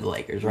ship over the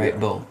Lakers, right? Yeah.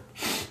 Boom.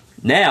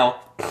 Now.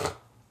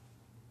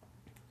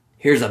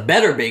 Here's a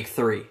better Big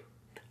Three,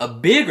 a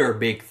bigger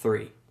Big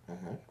Three,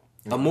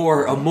 a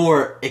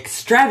more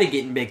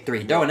extravagant Big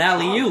Three, throwing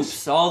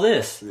alley-oops, all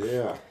this.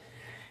 Yeah.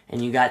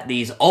 And you got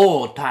these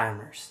old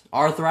timers,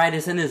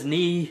 arthritis in his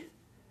knee,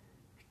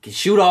 can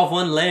shoot off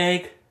one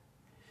leg,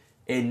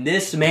 and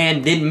this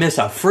man didn't miss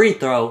a free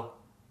throw.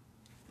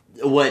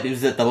 What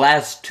is it? The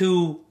last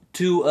two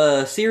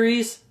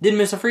series didn't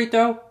miss a free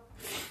throw.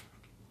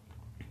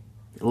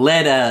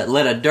 Led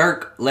a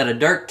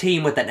Dirk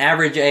team with an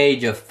average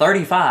age of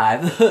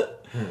 35,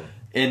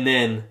 and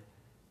then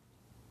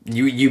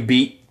you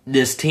beat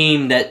this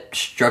team that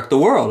struck the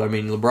world. I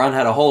mean, LeBron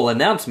had a whole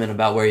announcement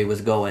about where he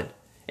was going,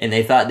 and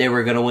they thought they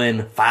were going to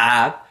win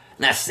 5,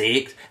 not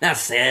 6, not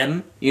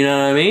 7. You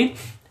know what I mean?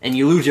 And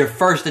you lose your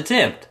first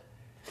attempt.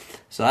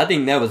 So I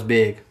think that was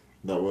big.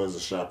 That was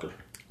a shocker.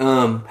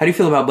 How do you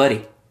feel about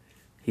Buddy?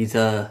 He's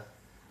I'll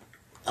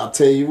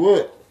tell you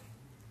what.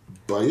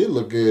 Buddy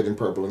look good in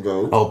purple and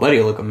gold. Oh,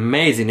 Buddy look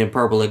amazing in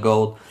purple and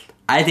gold.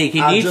 I think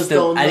he needs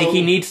to. I think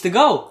he needs to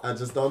go. I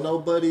just don't know,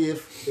 Buddy,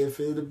 if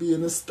it'll be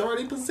in the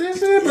starting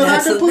position. But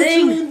I can put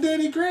you in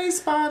Danny Gray's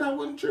spot. I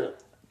wouldn't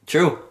trip.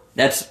 True.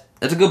 That's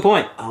a good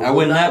point. I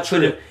would not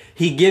put him.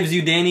 He gives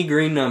you Danny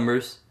Green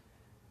numbers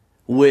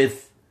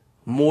with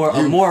a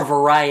more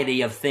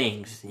variety of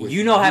things.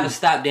 You know how to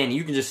stop Danny.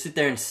 You can just sit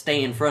there and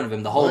stay in front of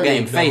him the whole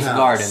game, face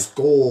guard him.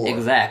 Score.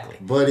 Exactly.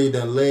 Buddy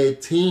done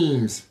led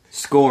teams.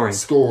 Scoring.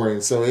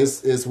 So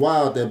it's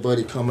wild that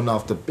Buddy coming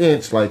off the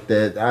bench like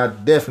that. I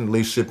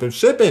definitely ship him.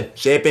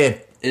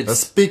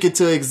 Let's speak it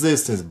to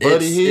existence.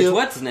 Buddy Hill. It's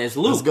what's his name? It's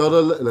Luke.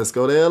 Let's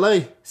go to LA.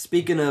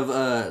 Speaking of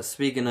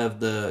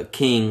the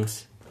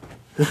Kings,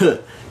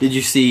 did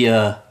you see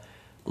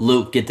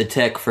Luke get the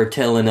tech for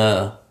telling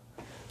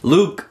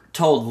Luke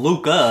told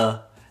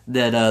Luka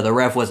that the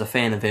ref was a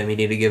fan of him. He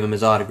needed to give him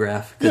his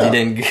autograph because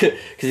he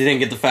didn't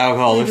get the foul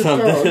call or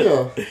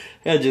something.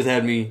 That just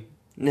had me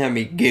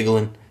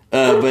giggling.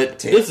 But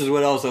this is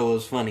what also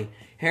was funny.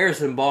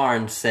 Harrison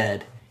Barnes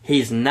said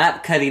he's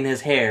not cutting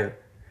his hair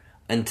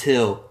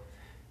until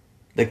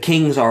the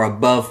Kings are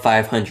above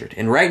 500.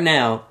 And right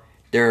now,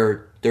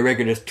 their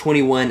record is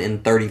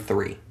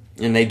 21-33.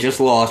 And they just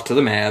lost to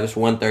the Mavs,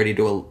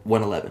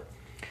 130-111.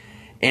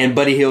 And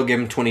Buddy Hill gave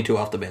him 22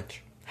 off the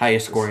bench.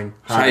 Highest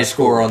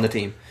scorer on the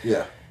team.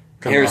 Yeah.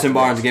 Harrison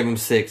Barnes gave him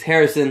 6.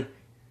 Harrison...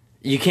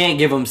 You can't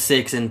give them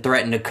 6 and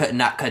threaten to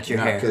not cut your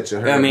hair.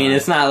 I mean,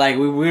 it's not like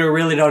we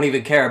really don't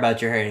even care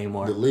about your hair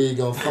anymore. The league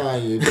gonna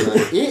find you.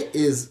 Like, it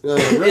is.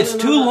 It's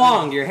too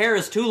long. Your hair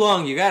is too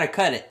long. You gotta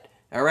cut it.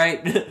 All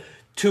right.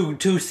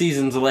 two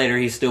seasons later,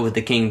 he's still with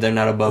the Kings. They're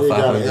not above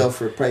 500. Got an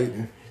Elfrid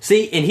Payton.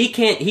 See, and he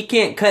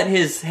can't cut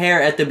his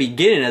hair at the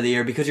beginning of the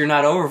year because you're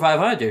not over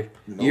 500.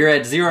 Nope. You're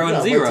at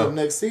 0-0. Wait till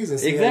next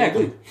season.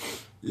 Exactly.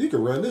 You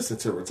can run this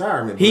into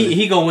retirement.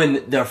 He gonna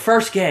win the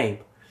first game.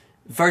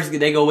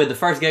 They go with the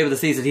first game of the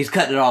season. He's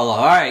cutting it all off.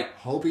 All right.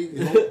 Hope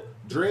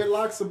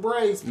dreadlocks and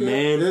braids,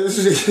 man.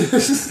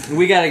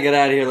 We got to get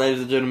out of here,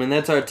 ladies and gentlemen.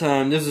 That's our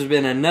time. This has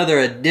been another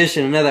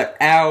edition, another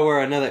hour,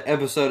 another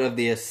episode of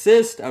The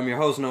Assist. I'm your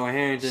host, Noah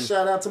Harrington.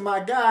 Shout out to my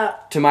guy.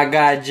 To my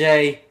guy,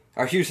 Jay,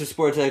 our Houston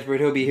sports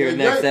expert. He'll be here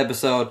next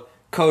episode.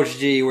 Coach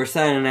G, we're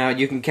signing out.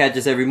 You can catch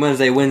us every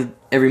Monday,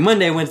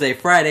 Wednesday,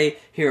 Friday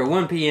here at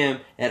 1 p.m.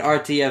 at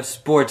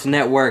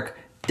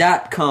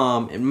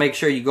RTFSportsNetwork.com, and make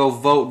sure you go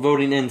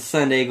voting in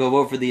Sunday. Go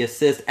vote for The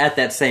Assist at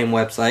that same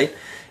website.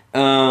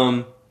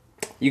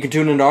 You can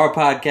tune into our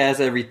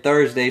podcast every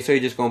Thursday, so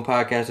you're just going to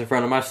podcast in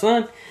front of my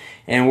son.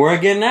 And we're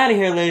getting out of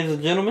here, ladies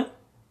and gentlemen.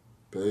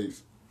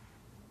 Peace.